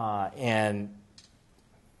 And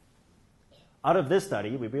out of this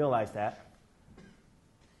study, we realized that,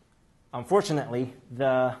 unfortunately,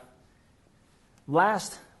 the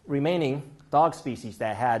last remaining dog species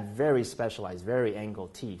that had very specialized, very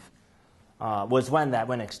angled teeth was one that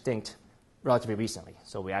went extinct relatively recently.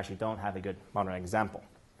 So we actually don't have a good modern example.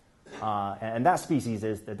 And that species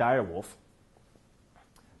is the dire wolf.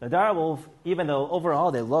 The dire wolf, even though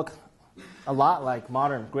overall they look a lot like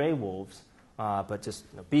modern gray wolves, but just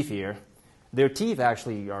beefier, their teeth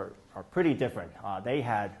actually are pretty different. They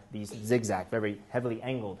had these zigzag, very heavily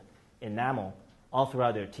angled enamel all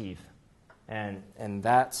throughout their teeth. And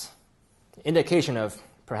that's indication of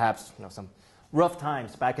perhaps some rough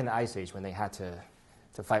times back in the Ice Age when they had to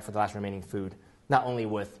fight for the last remaining food, not only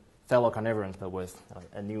with fellow carnivores, but with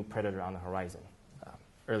a new predator on the horizon,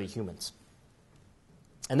 early humans.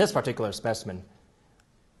 In this particular specimen,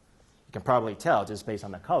 you can probably tell just based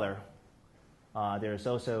on the color. There's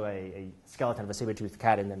also a skeleton of a saber-toothed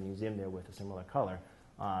cat in the museum there with a similar color.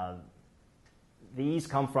 These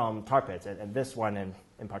come from tar pits, and this one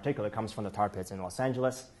in particular comes from the tar pits in Los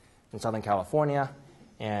Angeles, in Southern California,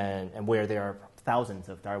 and where there are thousands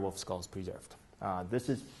of direwolf skulls preserved. This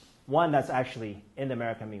is one that's actually in the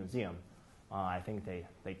American Museum. I think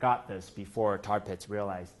they got this before tar pits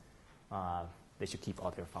realized they should keep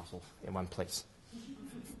all their fossils in one place.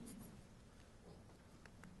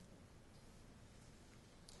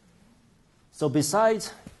 So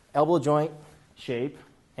besides elbow joint shape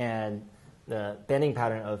and the bending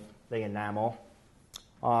pattern of the enamel,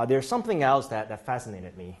 there's something else that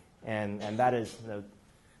fascinated me, and that is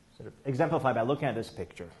sort of exemplified by looking at this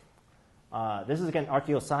picture. This is, again,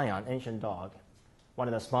 Archaeocyon, ancient dog, one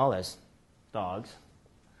of the smallest dogs.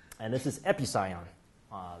 And this is Epicyon.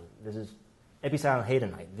 This is Epicyon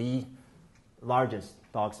haydenite, the largest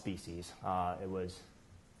dog species. It was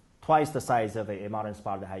twice the size of a modern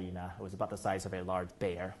spotted hyena. It was about the size of a large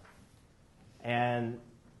bear. And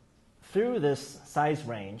through this size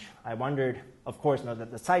range, I wondered, of course,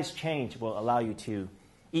 that the size change will allow you to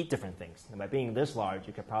eat different things. And by being this large,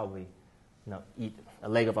 you could probably eat a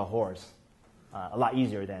leg of a horse a lot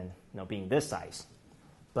easier than being this size.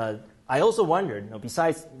 But I also wondered,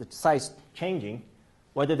 besides the size changing,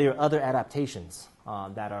 whether there are other adaptations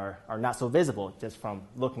that are not so visible just from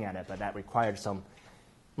looking at it, but that required some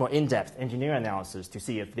more in-depth engineering analysis to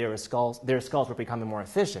see if their skulls were becoming more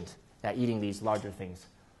efficient at eating these larger things,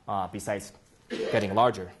 besides getting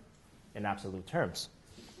larger in absolute terms.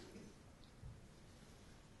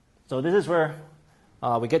 So this is where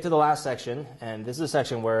we get to the last section, and this is a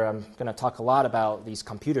section where I'm going to talk a lot about these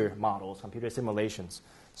computer models, computer simulations.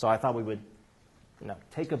 So I thought we would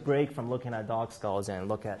take a break from looking at dog skulls and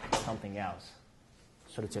look at something else,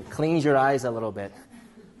 sort of to cleanse your eyes a little bit.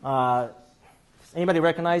 Anybody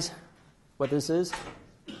recognize what this is?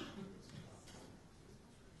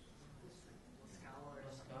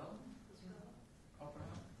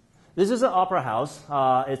 This is an opera house.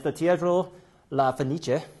 It's the Teatro La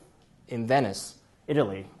Fenice in Venice,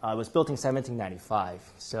 Italy. It was built in 1795,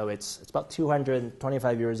 so it's about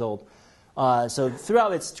 225 years old. So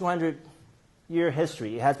throughout its 200-year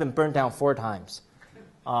history, it has been burnt down 4 times.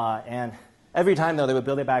 And every time, though, they would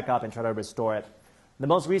build it back up and try to restore it. The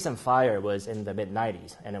most recent fire was in the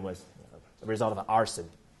mid-90s, and it was a result of arson,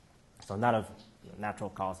 so not of natural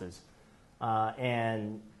causes.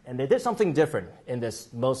 And they did something different in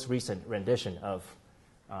this most recent rendition of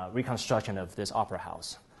reconstruction of this opera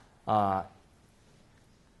house. So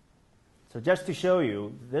just to show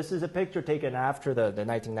you, this is a picture taken after the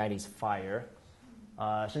 1990s fire.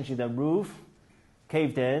 Essentially, the roof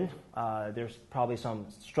caved in. There's probably some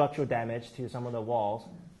structural damage to some of the walls.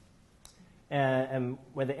 And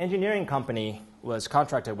when the engineering company was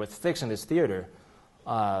contracted with fixing this theater,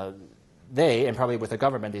 they, and probably with the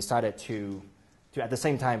government, decided to at the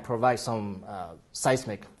same time provide some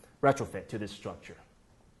seismic retrofit to this structure.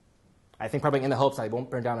 I think probably in the hopes that it won't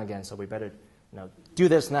burn down again, so we better do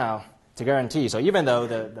this now to guarantee. So even though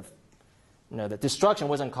the destruction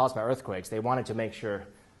wasn't caused by earthquakes, they wanted to make sure,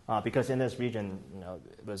 because in this region,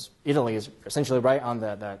 Italy is essentially right on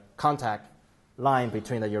the contact line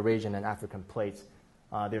between the Eurasian and African plates.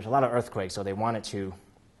 There's a lot of earthquakes, so they wanted to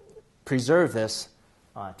preserve this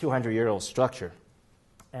 200-year-old structure.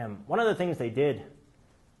 And one of the things they did,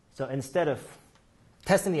 so instead of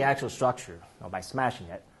testing the actual structure by smashing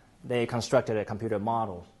it, they constructed a computer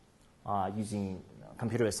model using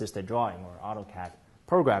computer-assisted drawing or AutoCAD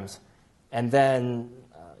programs, and then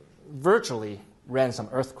virtually ran some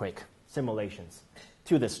earthquake simulations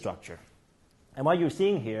to this structure. And what you're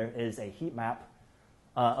seeing here is a heat map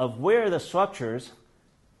of where the structures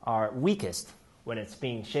are weakest when it's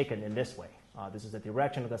being shaken in this way. This is the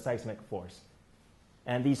direction of the seismic force.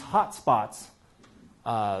 And these hot spots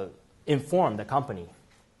inform the company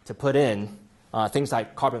to put in things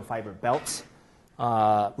like carbon fiber belts,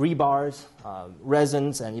 rebars,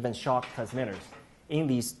 resins, and even shock transmitters in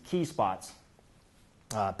these key spots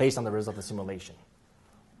based on the results of the simulation.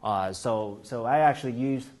 So I actually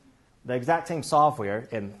used the exact same software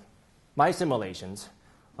in my simulations,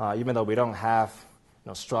 even though we don't have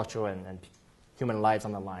structural and human lives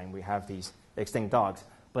on the line. We have these extinct dogs.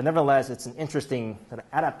 But nevertheless, it's an interesting sort of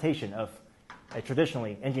adaptation of a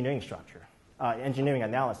traditionally engineering structure, engineering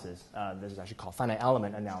analysis. This is actually called finite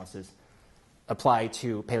element analysis, applied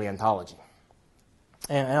to paleontology.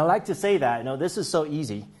 And I like to say that this is so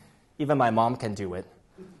easy, even my mom can do it.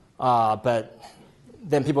 But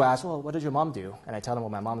then people ask, well, what did your mom do? And I tell them, well,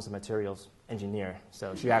 my mom's a materials engineer,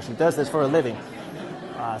 so she actually does this for a living.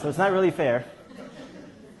 So it's not really fair.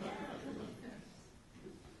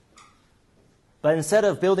 But instead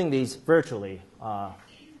of building these virtually,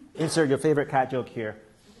 insert your favorite cat joke here,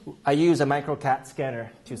 I use a micro cat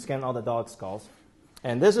scanner to scan all the dog skulls.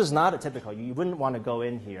 And this is not a typical, you wouldn't want to go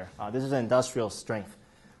in here. This is an industrial strength.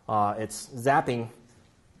 It's zapping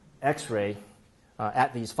X-ray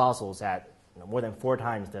at these fossils at more than 4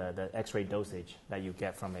 times the X-ray dosage that you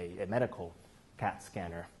get from a medical CAT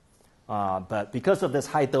scanner. But because of this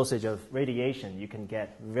high dosage of radiation, you can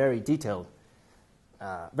get very detailed,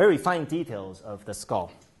 very fine details of the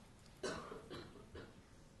skull.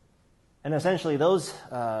 And essentially those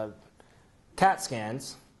CAT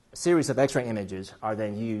scans, a series of X-ray images, are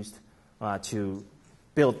then used to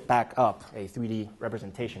build back up a 3D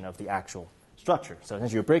representation of the actual structure. So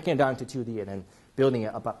essentially you're breaking it down to 2D and then building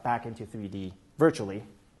it up back into 3D virtually.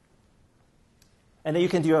 And then you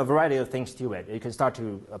can do a variety of things to it. You can start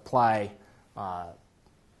to apply,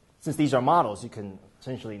 since these are models, you can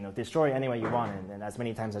essentially destroy any way you want and as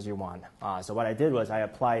many times as you want. So what I did was I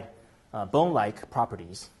applied bone-like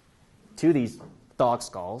properties to these dog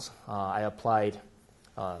skulls. I applied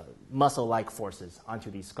muscle-like forces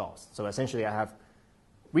onto these skulls. So essentially I have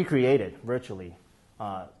recreated virtually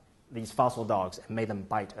these fossil dogs and made them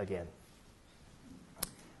bite again.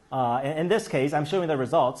 In this case, I'm showing the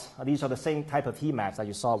results. These are the same type of heat maps that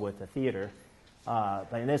you saw with the theater.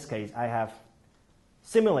 But in this case, I have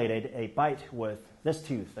simulated a bite with this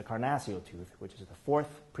tooth, the carnassial tooth, which is the 4th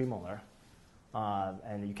premolar.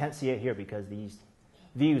 And you can't see it here because these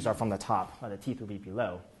views are from the top. The teeth will be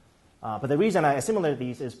below. But the reason I simulated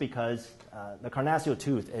these is because the carnassial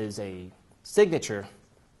tooth is a signature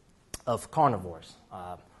of carnivores.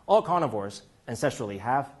 All carnivores ancestrally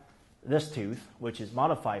have this tooth, which is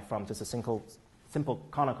modified from just a simple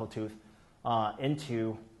conical tooth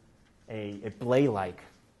into a blade-like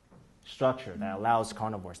structure that allows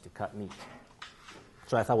carnivores to cut meat.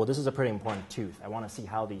 So I thought, well, this is a pretty important tooth. I want to see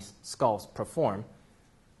how these skulls perform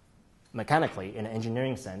mechanically in an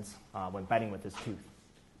engineering sense when biting with this tooth.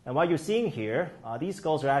 And what you're seeing here, these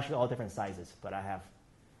skulls are actually all different sizes, but I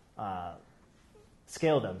have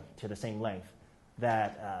scaled them to the same length.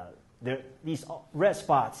 That these red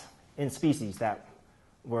spots in species that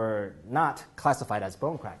were not classified as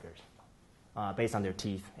bone crackers based on their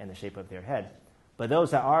teeth and the shape of their head. But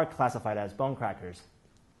those that are classified as bone crackers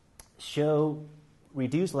show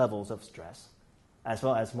reduced levels of stress as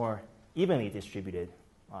well as more evenly distributed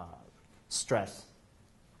stress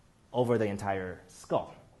over the entire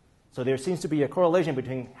skull. So there seems to be a correlation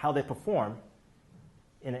between how they perform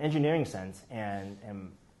in an engineering sense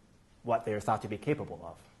and what they're thought to be capable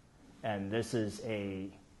of. And this is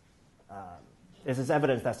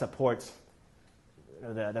evidence that supports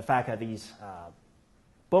the fact that these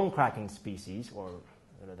bone cracking species, or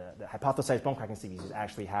the hypothesized bone cracking species,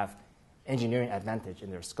 actually have engineering advantage in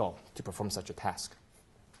their skull to perform such a task.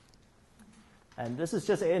 And this is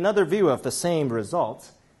just another view of the same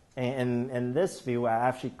results. And in this view, I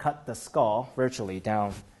actually cut the skull virtually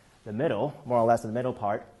down the middle, more or less the middle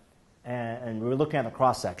part, and we're looking at the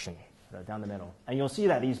cross-section down the middle. And you'll see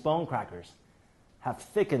that these bone crackers have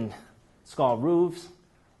thickened skull roofs,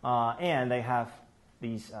 and they have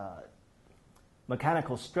these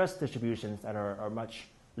mechanical stress distributions that are much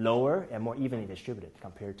lower and more evenly distributed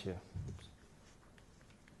compared to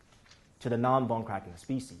the non-bone cracking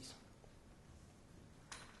species.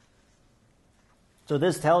 So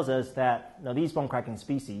this tells us that these bone-cracking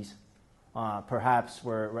species perhaps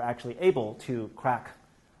were actually able to crack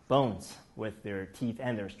bones with their teeth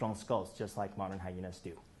and their strong skulls, just like modern hyenas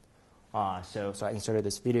do. So I inserted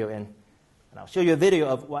this video in, and I'll show you a video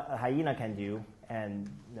of what a hyena can do, and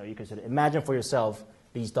you can sort of imagine for yourself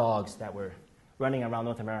these dogs that were running around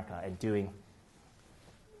North America and doing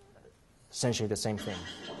essentially the same thing.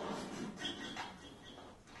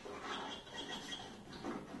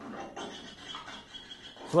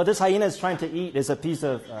 So what this hyena is trying to eat is a piece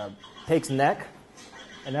of pig's neck,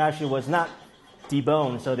 and it actually was not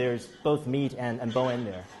deboned, so there's both meat and bone in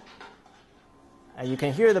there. And you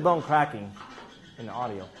can hear the bone cracking in the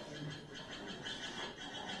audio.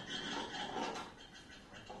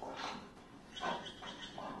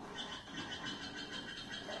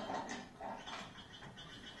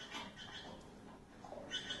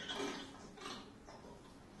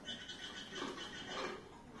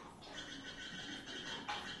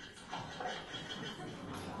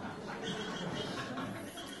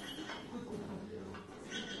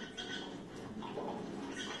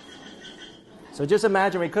 So just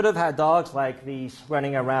imagine we could have had dogs like these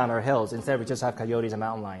running around our hills. Instead, we just have coyotes and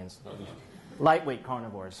mountain lions, lightweight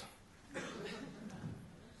carnivores.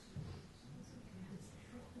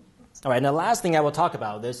 All right, and the last thing I will talk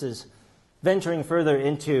about, this is venturing further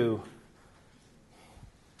into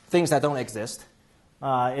things that don't exist,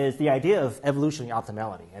 is the idea of evolutionary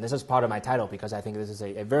optimality. And this is part of my title because I think this is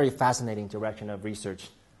a very fascinating direction of research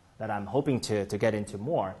that I'm hoping to get into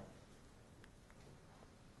more.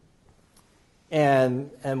 And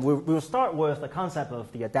we'll start with the concept of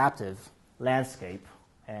the adaptive landscape.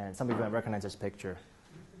 And some people might recognize this picture.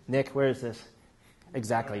 Nick, where is this?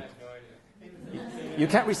 Exactly. I have no idea. You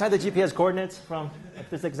can't recite the GPS coordinates from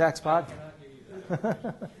this exact spot?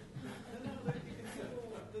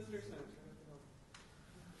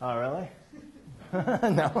 Oh, really?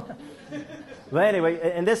 No. But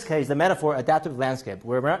anyway, in this case, the metaphor adaptive landscape,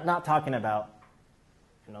 we're not talking about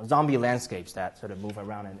zombie landscapes that sort of move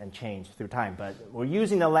around and change through time. But we're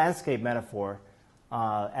using the landscape metaphor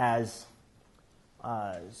as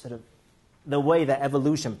sort of the way that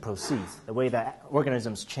evolution proceeds, the way that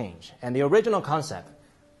organisms change. And the original concept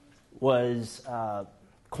was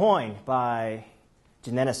coined by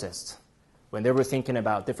geneticists when they were thinking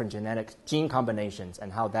about different genetic gene combinations and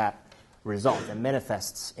how that results and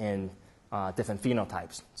manifests in different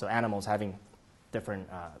phenotypes. So animals having different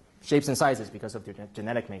shapes and sizes because of their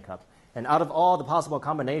genetic makeup. And out of all the possible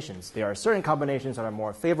combinations, there are certain combinations that are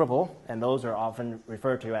more favorable, and those are often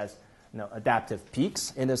referred to as adaptive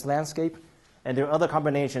peaks in this landscape. And there are other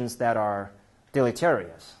combinations that are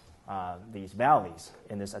deleterious, these valleys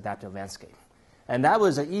in this adaptive landscape. And that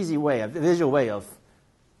was an easy way, a visual way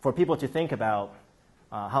for people to think about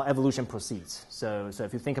how evolution proceeds. So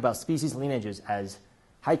if you think about species lineages as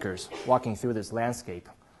hikers walking through this landscape,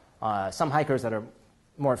 some hikers that are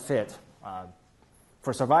more fit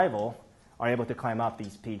for survival are able to climb up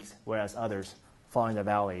these peaks, whereas others fall in the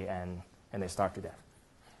valley and they starve to death.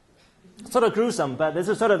 Sort of gruesome, but this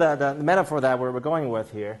is sort of the metaphor that we're going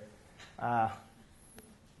with here. And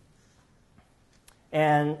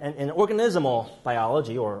in organismal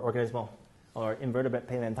biology or invertebrate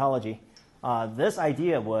paleontology, this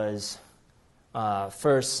idea was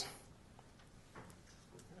first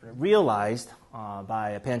realized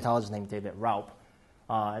by a paleontologist named David Raup.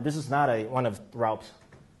 This is not one of Raup's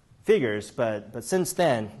figures, but since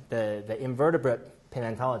then, the invertebrate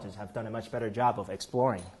paleontologists have done a much better job of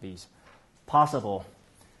exploring these possible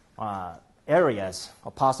areas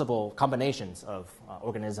or possible combinations of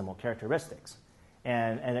organismal characteristics.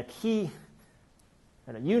 And a key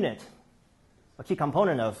unit, a key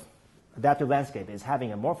component of adaptive landscape is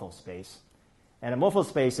having a morphospace. And a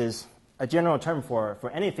morphospace is a general term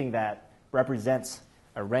for anything that represents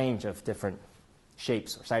a range of different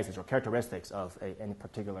shapes or sizes or characteristics of any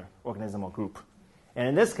particular organismal group. And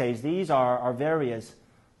in this case, these are various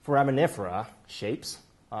foraminifera shapes.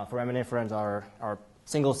 Foraminiferans are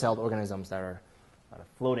single-celled organisms that are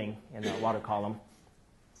floating in the water column.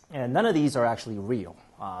 And none of these are actually real.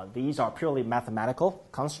 These are purely mathematical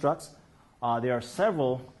constructs. There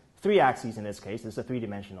are three axes in this case. This is a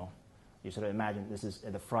three-dimensional. You sort of imagine this is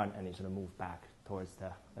at the front, and you sort of move back towards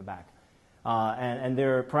the back. And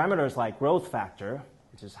there are parameters like growth factor,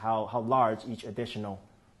 which is how large each additional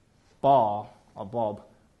ball or bulb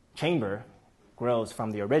chamber grows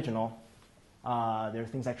from the original. There are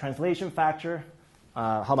things like translation factor,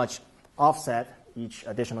 how much offset each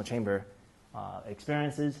additional chamber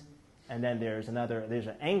experiences. And then there's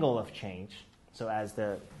an angle of change. So as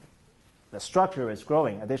the structure is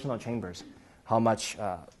growing, additional chambers, how much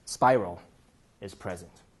spiral is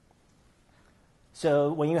present.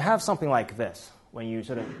 So when you have something like this, when you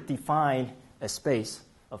sort of define a space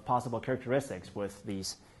of possible characteristics with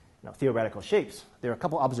these theoretical shapes, there are a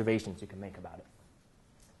couple observations you can make about it.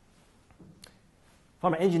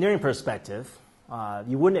 From an engineering perspective,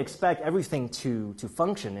 you wouldn't expect everything to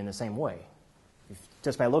function in the same way.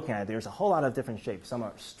 Just by looking at it, there's a whole lot of different shapes. Some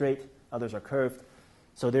are straight, others are curved.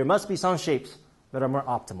 So there must be some shapes that are more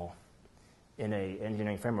optimal in an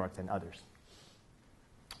engineering framework than others.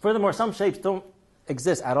 Furthermore, some shapes don't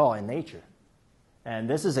exist at all in nature. And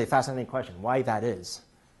this is a fascinating question, why that is.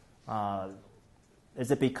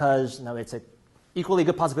 Is it because it's an equally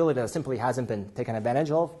good possibility that it simply hasn't been taken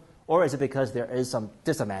advantage of? Or is it because there is some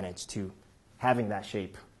disadvantage to having that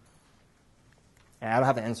shape? And I don't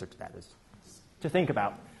have an answer to that. It's to think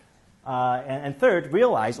about. And third,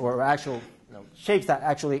 realize, or actual shapes that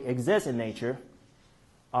actually exist in nature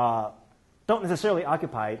don't necessarily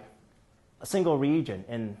occupy a single region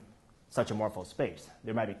in such a morphal space.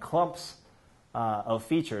 There might be clumps of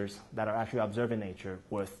features that are actually observed in nature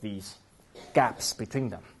with these gaps between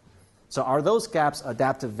them. So are those gaps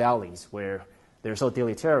adaptive valleys where they're so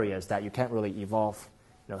deleterious that you can't really evolve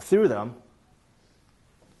through them,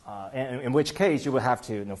 and in which case you would have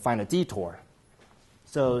to find a detour.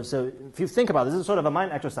 So if you think about it, this is sort of a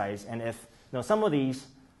mind exercise, and if some of these,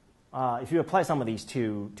 if you apply some of these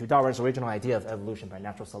to Darwin's original idea of evolution by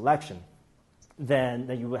natural selection, then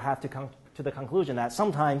you would have to come to the conclusion that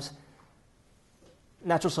sometimes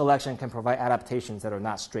natural selection can provide adaptations that are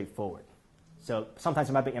not straightforward. So sometimes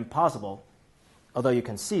it might be impossible, although you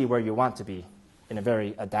can see where you want to be in a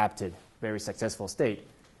very adapted, very successful state,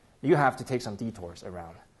 you have to take some detours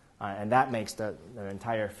around. And that makes the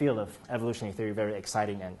entire field of evolutionary theory very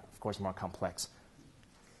exciting and, of course, more complex.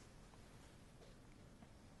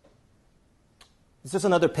 It's just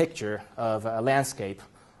another picture of a landscape.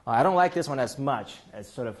 I don't like this one as much.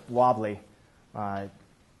 It's sort of wobbly.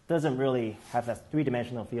 Doesn't really have that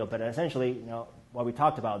three-dimensional feel, but essentially, what we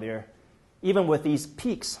talked about there, even with these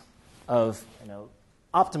peaks of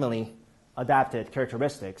optimally adapted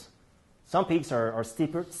characteristics, some peaks are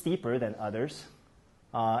steeper than others,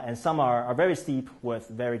 and some are very steep with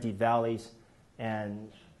very deep valleys.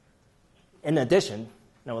 And in addition,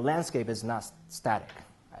 a landscape is not static.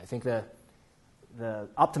 I think the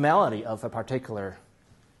optimality of a particular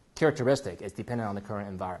characteristic is dependent on the current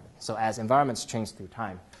environment. So as environments change through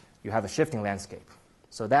time, you have a shifting landscape.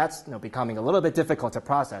 So that's becoming a little bit difficult to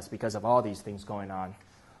process because of all these things going on.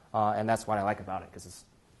 And that's what I like about it, because it's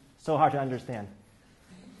so hard to understand.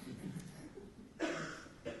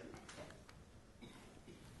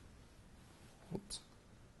 Oops.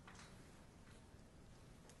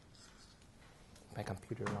 My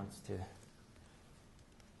computer wants to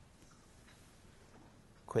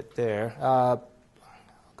quit there. I'll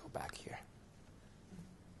go back here.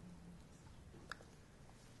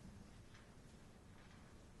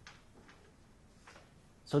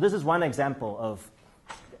 So this is one example of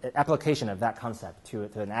application of that concept to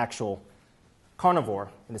an actual carnivore,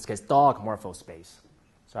 in this case dog morphospace.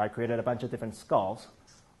 So I created a bunch of different skulls.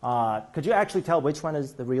 Could you actually tell which one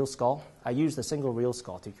is the real skull? I used a single real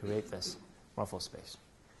skull to create this morphospace.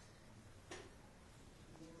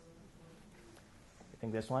 You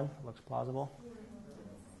think this one looks plausible?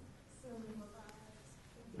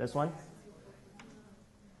 This one?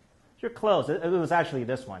 You're close. It was actually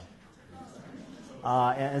this one.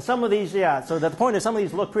 And some of these, so the point is some of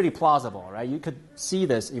these look pretty plausible, right? You could see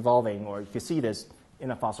this evolving, or you could see this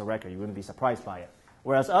in a fossil record. You wouldn't be surprised by it.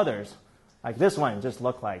 Whereas others, like this one, just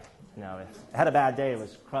looked like, it had a bad day. It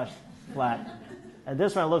was crushed flat. And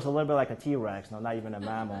this one looks a little bit like a T-Rex, not even a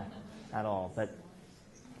mammal at all.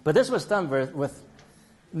 But this was done with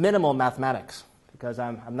minimal mathematics, because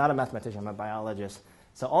I'm not a mathematician, I'm a biologist.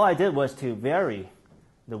 So all I did was to vary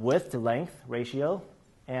the width to length ratio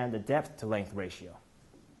and the depth to length ratio.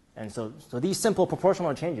 And so these simple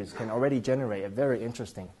proportional changes can already generate a very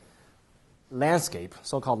interesting landscape,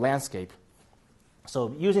 so-called landscape.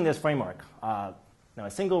 So using this framework, a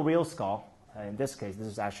single real skull, in this case, this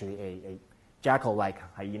is actually a jackal-like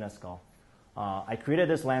hyena skull. I created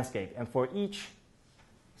this landscape, and for each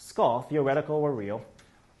skull, theoretical or real,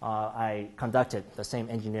 I conducted the same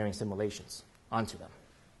engineering simulations onto them.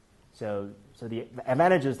 So the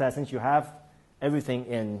advantage is that since you have everything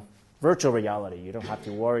in virtual reality, you don't have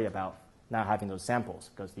to worry about not having those samples,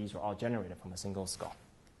 because these are all generated from a single skull.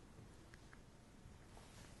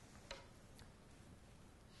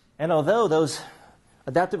 And although those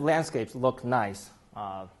adaptive landscapes look nice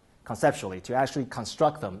conceptually, to actually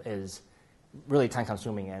construct them is really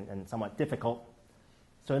time-consuming and somewhat difficult.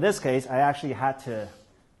 So in this case, I actually had to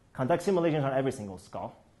conduct simulations on every single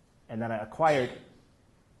skull, and then I acquired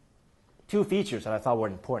two features that I thought were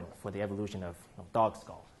important for the evolution of dog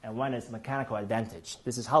skulls. And one is mechanical advantage.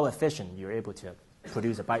 This is how efficient you're able to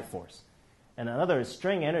produce a bite force. And another is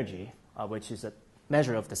strain energy, which is a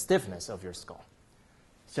measure of the stiffness of your skull.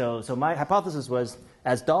 So my hypothesis was,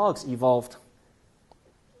 as dogs evolved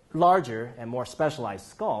larger and more specialized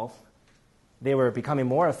skulls, they were becoming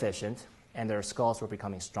more efficient, and their skulls were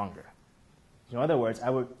becoming stronger. In other words, I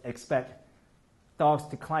would expect dogs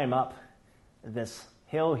to climb up this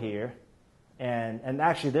hill here, and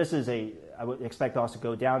actually I would expect dogs to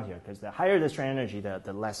go down here, because the higher the strain energy,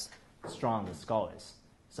 the less strong the skull is.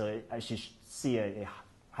 So I should see a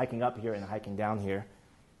hiking up here and a hiking down here.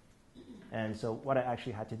 And so what I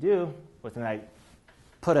actually had to do was then I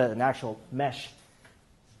put an actual mesh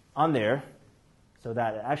on there so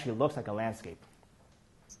that it actually looks like a landscape.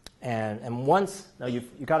 And once you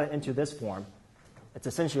got it into this form, it's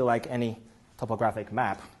essentially like any topographic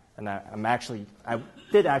map. And I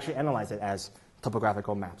did actually analyze it as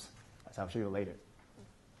topographical maps, as I'll show you later.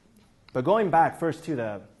 But going back first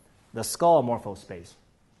to the skull morphospace,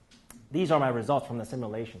 these are my results from the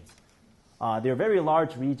simulations. They're very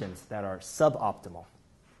large regions that are suboptimal.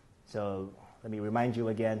 So let me remind you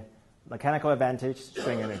again, mechanical advantage,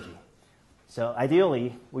 strain energy. So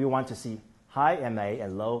ideally, we want to see high MA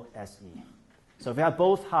and low SE. So if you have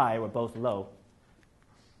both high or both low,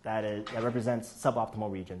 that represents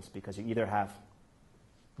suboptimal regions, because you either have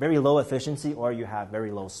very low efficiency or you have very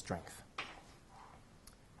low strength.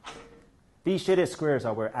 These shaded squares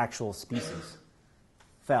are where actual species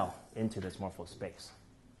fell into this morphospace.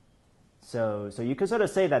 So you could sort of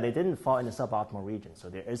say that they didn't fall in the suboptimal region, so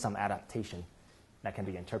there is some adaptation that can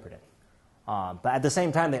be interpreted. But at the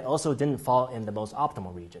same time, they also didn't fall in the most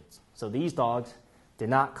optimal regions. So these dogs did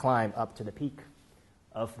not climb up to the peak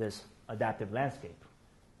of this adaptive landscape.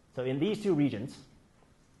 So in these two regions,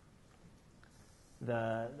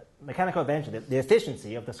 the mechanical advantage, the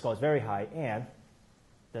efficiency of the skull is very high, and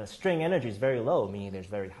the strain energy is very low, meaning there's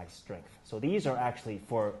very high strength. So these are actually,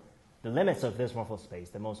 for the limits of this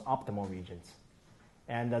morphospace, the most optimal regions.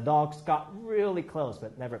 And the dogs got really close,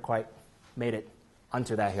 but never quite made it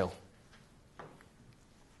onto that hill.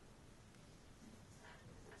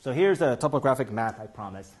 So here's the topographic map I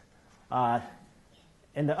promised.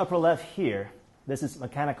 In the upper left here, this is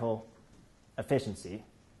mechanical efficiency.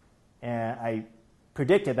 And I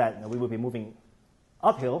predicted that we would be moving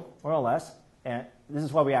uphill, more or less. And this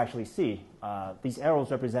is what we actually see. These arrows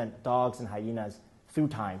represent dogs and hyenas through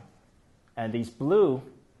time. And these blue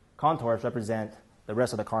contours represent the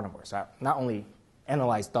rest of the carnivores. So I not only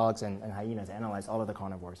analyzed dogs and hyenas, I analyzed all of the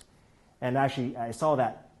carnivores. And actually, I saw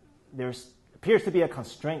that there appears to be a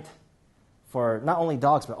constraint for not only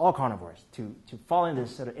dogs, but all carnivores to fall in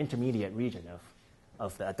this sort of intermediate region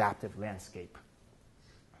of the adaptive landscape.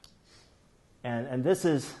 And this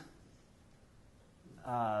is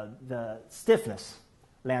the stiffness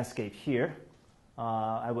landscape here.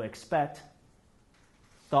 I would expect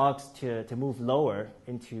dogs to move lower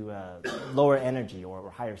into lower energy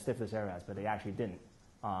or higher stiffness areas, but they actually didn't.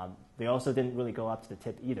 They also didn't really go up to the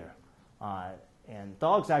tip either. And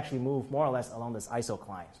dogs actually move more or less along this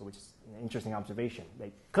isocline, so which is an interesting observation.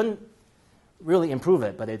 They couldn't really improve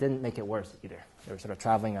it, but they didn't make it worse either. They were sort of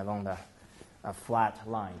traveling along a flat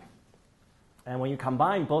line. And when you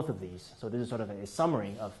combine both of these, so this is sort of a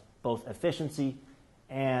summary of both efficiency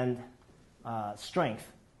and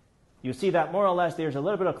strength, you see that more or less there's a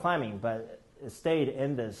little bit of climbing, but it stayed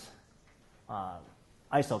in this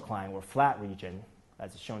isocline or flat region,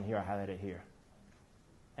 as shown here, I highlighted here.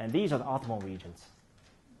 And these are the optimal regions.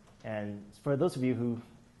 And for those of you who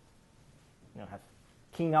have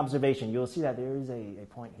keen observation, you'll see that there is a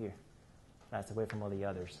point here that's away from all the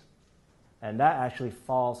others. And that actually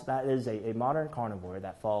falls, that is a modern carnivore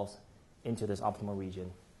that falls into this optimal region.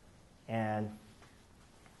 And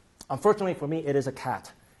unfortunately for me, it is a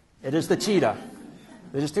cat. It is the cheetah.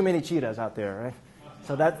 There's just too many cheetahs out there, right?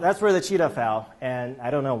 So that's where the cheetah fell, and I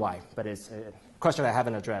don't know why, but it's a question I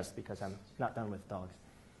haven't addressed because I'm not done with dogs.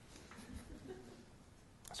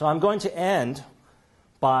 So I'm going to end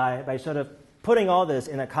by sort of putting all this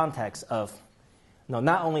in a context of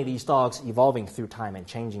not only these dogs evolving through time and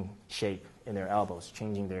changing shape in their elbows,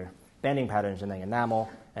 changing their bending patterns in the enamel,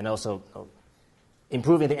 and also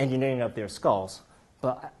improving the engineering of their skulls,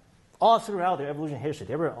 but all throughout their evolution history,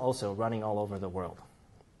 they were also running all over the world.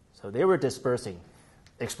 So they were dispersing,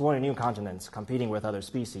 exploring new continents, competing with other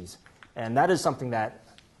species. And that is something that,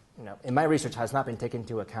 in my research has not been taken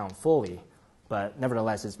into account fully, but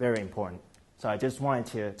nevertheless is very important. So I just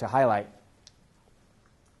wanted to highlight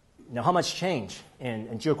how much change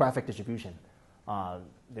in geographic distribution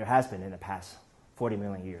there has been in the past 40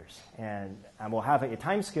 million years. And we'll have a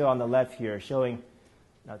time scale on the left here showing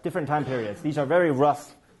different time periods. These are very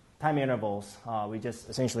rough time intervals. We just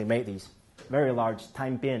essentially made these very large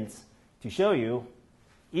time bins to show you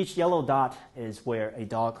each yellow dot is where a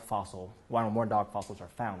dog fossil, one or more dog fossils are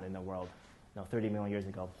found in the world. 30 million years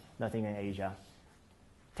ago, nothing in Asia.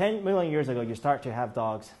 10 million years ago, you start to have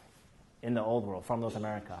dogs in the old world from North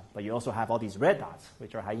America, but you also have all these red dots,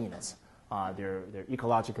 which are hyenas. They're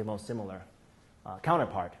ecologically most similar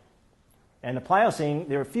counterpart. And the Pliocene,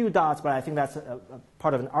 there are a few dots, but I think that's a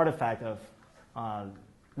part of an artifact of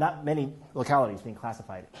not many localities being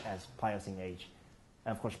classified as Pliocene age.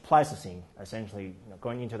 And of course, Pleistocene, essentially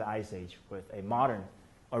going into the Ice Age with a modern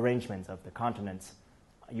arrangement of the continents.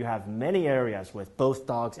 You have many areas with both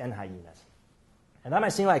dogs and hyenas. And that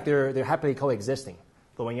might seem like they're happily coexisting,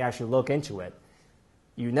 but when you actually look into it,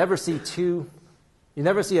 you never see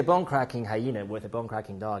a bone-cracking hyena with a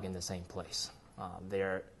bone-cracking dog in the same place.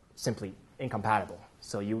 They're simply incompatible.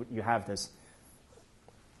 So you have this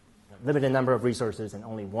limited number of resources, and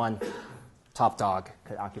only one top dog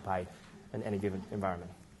could occupy in any given environment.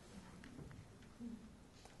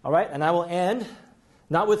 All right, and I will end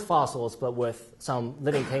not with fossils, but with some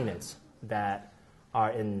living canids that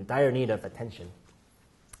are in dire need of attention.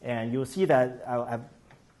 And you'll see that I've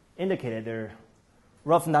indicated there are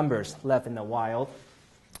rough numbers left in the wild,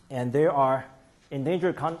 and there are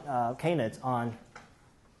endangered canids on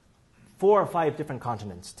 4 or 5 different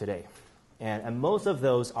continents today. And most of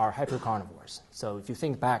those are hypercarnivores. So if you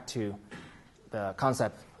think back to the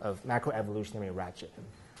concept of macroevolutionary ratchet,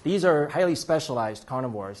 these are highly specialized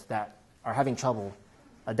carnivores that are having trouble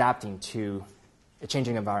adapting to a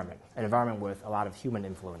changing environment, an environment with a lot of human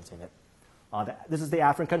influence in it. This is the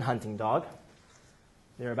African hunting dog.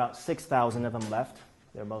 There are about 6,000 of them left.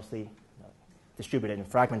 They're mostly distributed in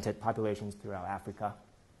fragmented populations throughout Africa.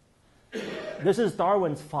 This is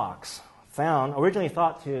Darwin's fox, originally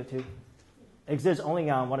thought to exist only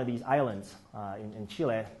on one of these islands in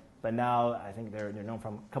Chile, but now I think they're known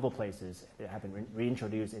from a couple places. They have been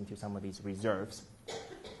reintroduced into some of these reserves.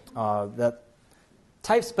 The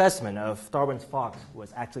type specimen of Darwin's fox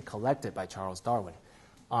was actually collected by Charles Darwin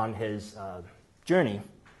on his journey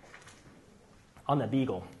on the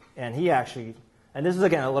Beagle. And he actually, and this is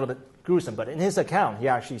again a little bit gruesome, but in his account, he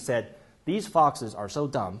actually said these foxes are so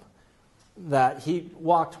dumb that he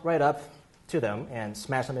walked right up to them and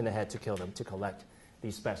smashed them in the head to kill them to collect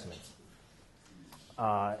these specimens.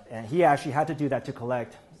 And he actually had to do that to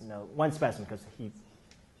collect one specimen because he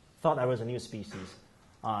thought that was a new species.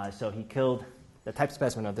 So he killed the type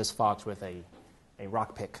specimen of this fox with a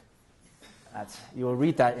rock pick. You will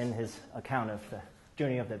read that in his account of the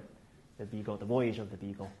journey of the Beagle, the voyage of the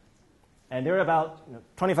Beagle. And there are about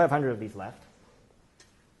 2,500 of these left.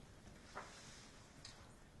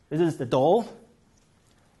 This is the dhole.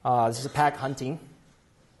 This is a pack hunting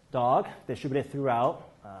dog distributed throughout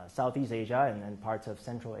Southeast Asia and parts of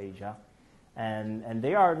Central Asia. And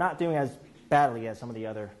they are not doing as badly as some of the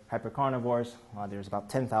other hypercarnivores. There's about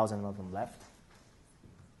 10,000 of them left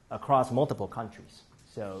across multiple countries.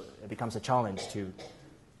 So it becomes a challenge to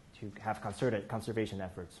have concerted conservation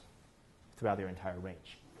efforts throughout their entire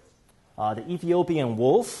range. The Ethiopian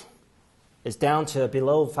wolf is down to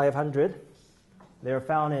below 500. They're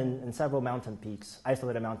found in several mountain peaks,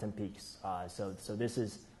 isolated mountain peaks. So this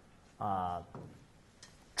is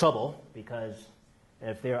trouble because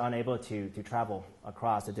if they're unable to travel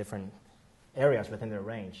across the different areas within their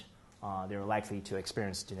range, they're likely to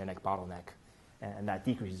experience genetic bottleneck, and that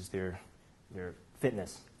decreases their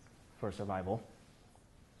fitness for survival.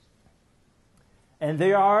 And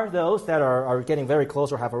there are those that are getting very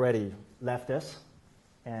close or have already left us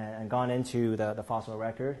and gone into the fossil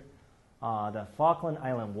record. The Falkland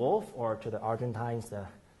Island wolf, or to the Argentines, the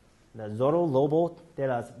Zorro Lobo de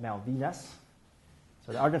las Malvinas.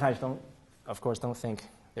 So the Argentines of course, don't think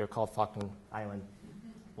they're called Falkland Island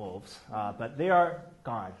wolves, but they are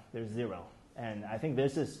gone. There's 0. And I think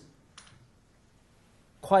this is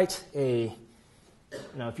quite a,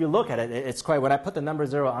 if you look at it, it's quite, when I put the number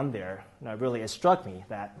 0 on there, really it struck me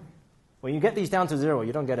that when you get these down to 0,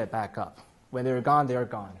 you don't get it back up. When they're gone, they're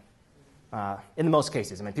gone. In most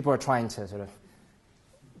cases. People are trying to sort of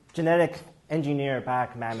genetic engineer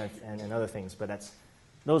back mammoths and other things, but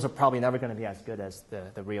those are probably never going to be as good as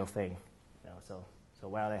the real thing. So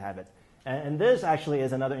while they have it. And this actually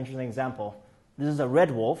is another interesting example. This is a red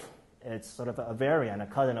wolf. It's sort of a variant, a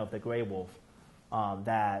cousin of the gray wolf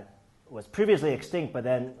that was previously extinct but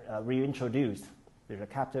then reintroduced. There's a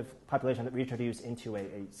captive population that reintroduced into a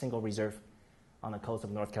single reserve on the coast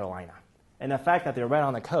of North Carolina. And the fact that they're right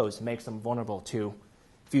on the coast makes them vulnerable to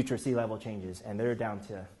future sea level changes, and they're down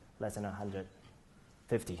to less than 100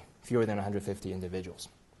 fewer than 150 individuals.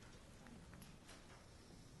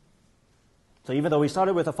 So even though we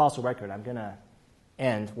started with a fossil record, I'm going to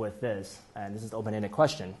end with this, and this is the open-ended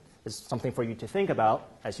question. It's something for you to think about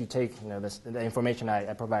as you take the information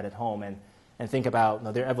I provided home and think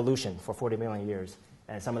about their evolution for 40 million years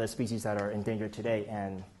and some of the species that are endangered today,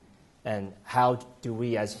 and how do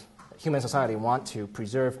we as human society want to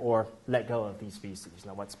preserve or let go of these species,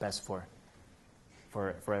 what's best for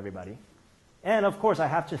everybody. And of course, I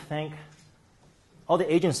have to thank all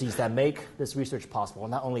the agencies that make this research possible,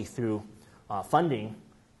 not only through funding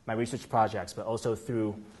my research projects, but also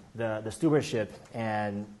through the stewardship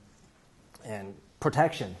and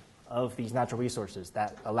protection of these natural resources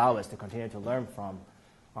that allow us to continue to learn from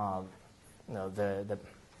the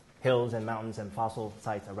hills and mountains and fossil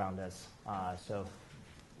sites around us. So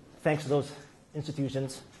thanks to those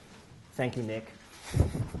institutions. Thank you, Nick.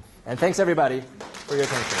 And thanks, everybody, for your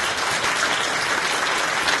attention.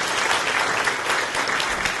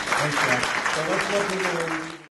 Thanks, Jack. So let's look into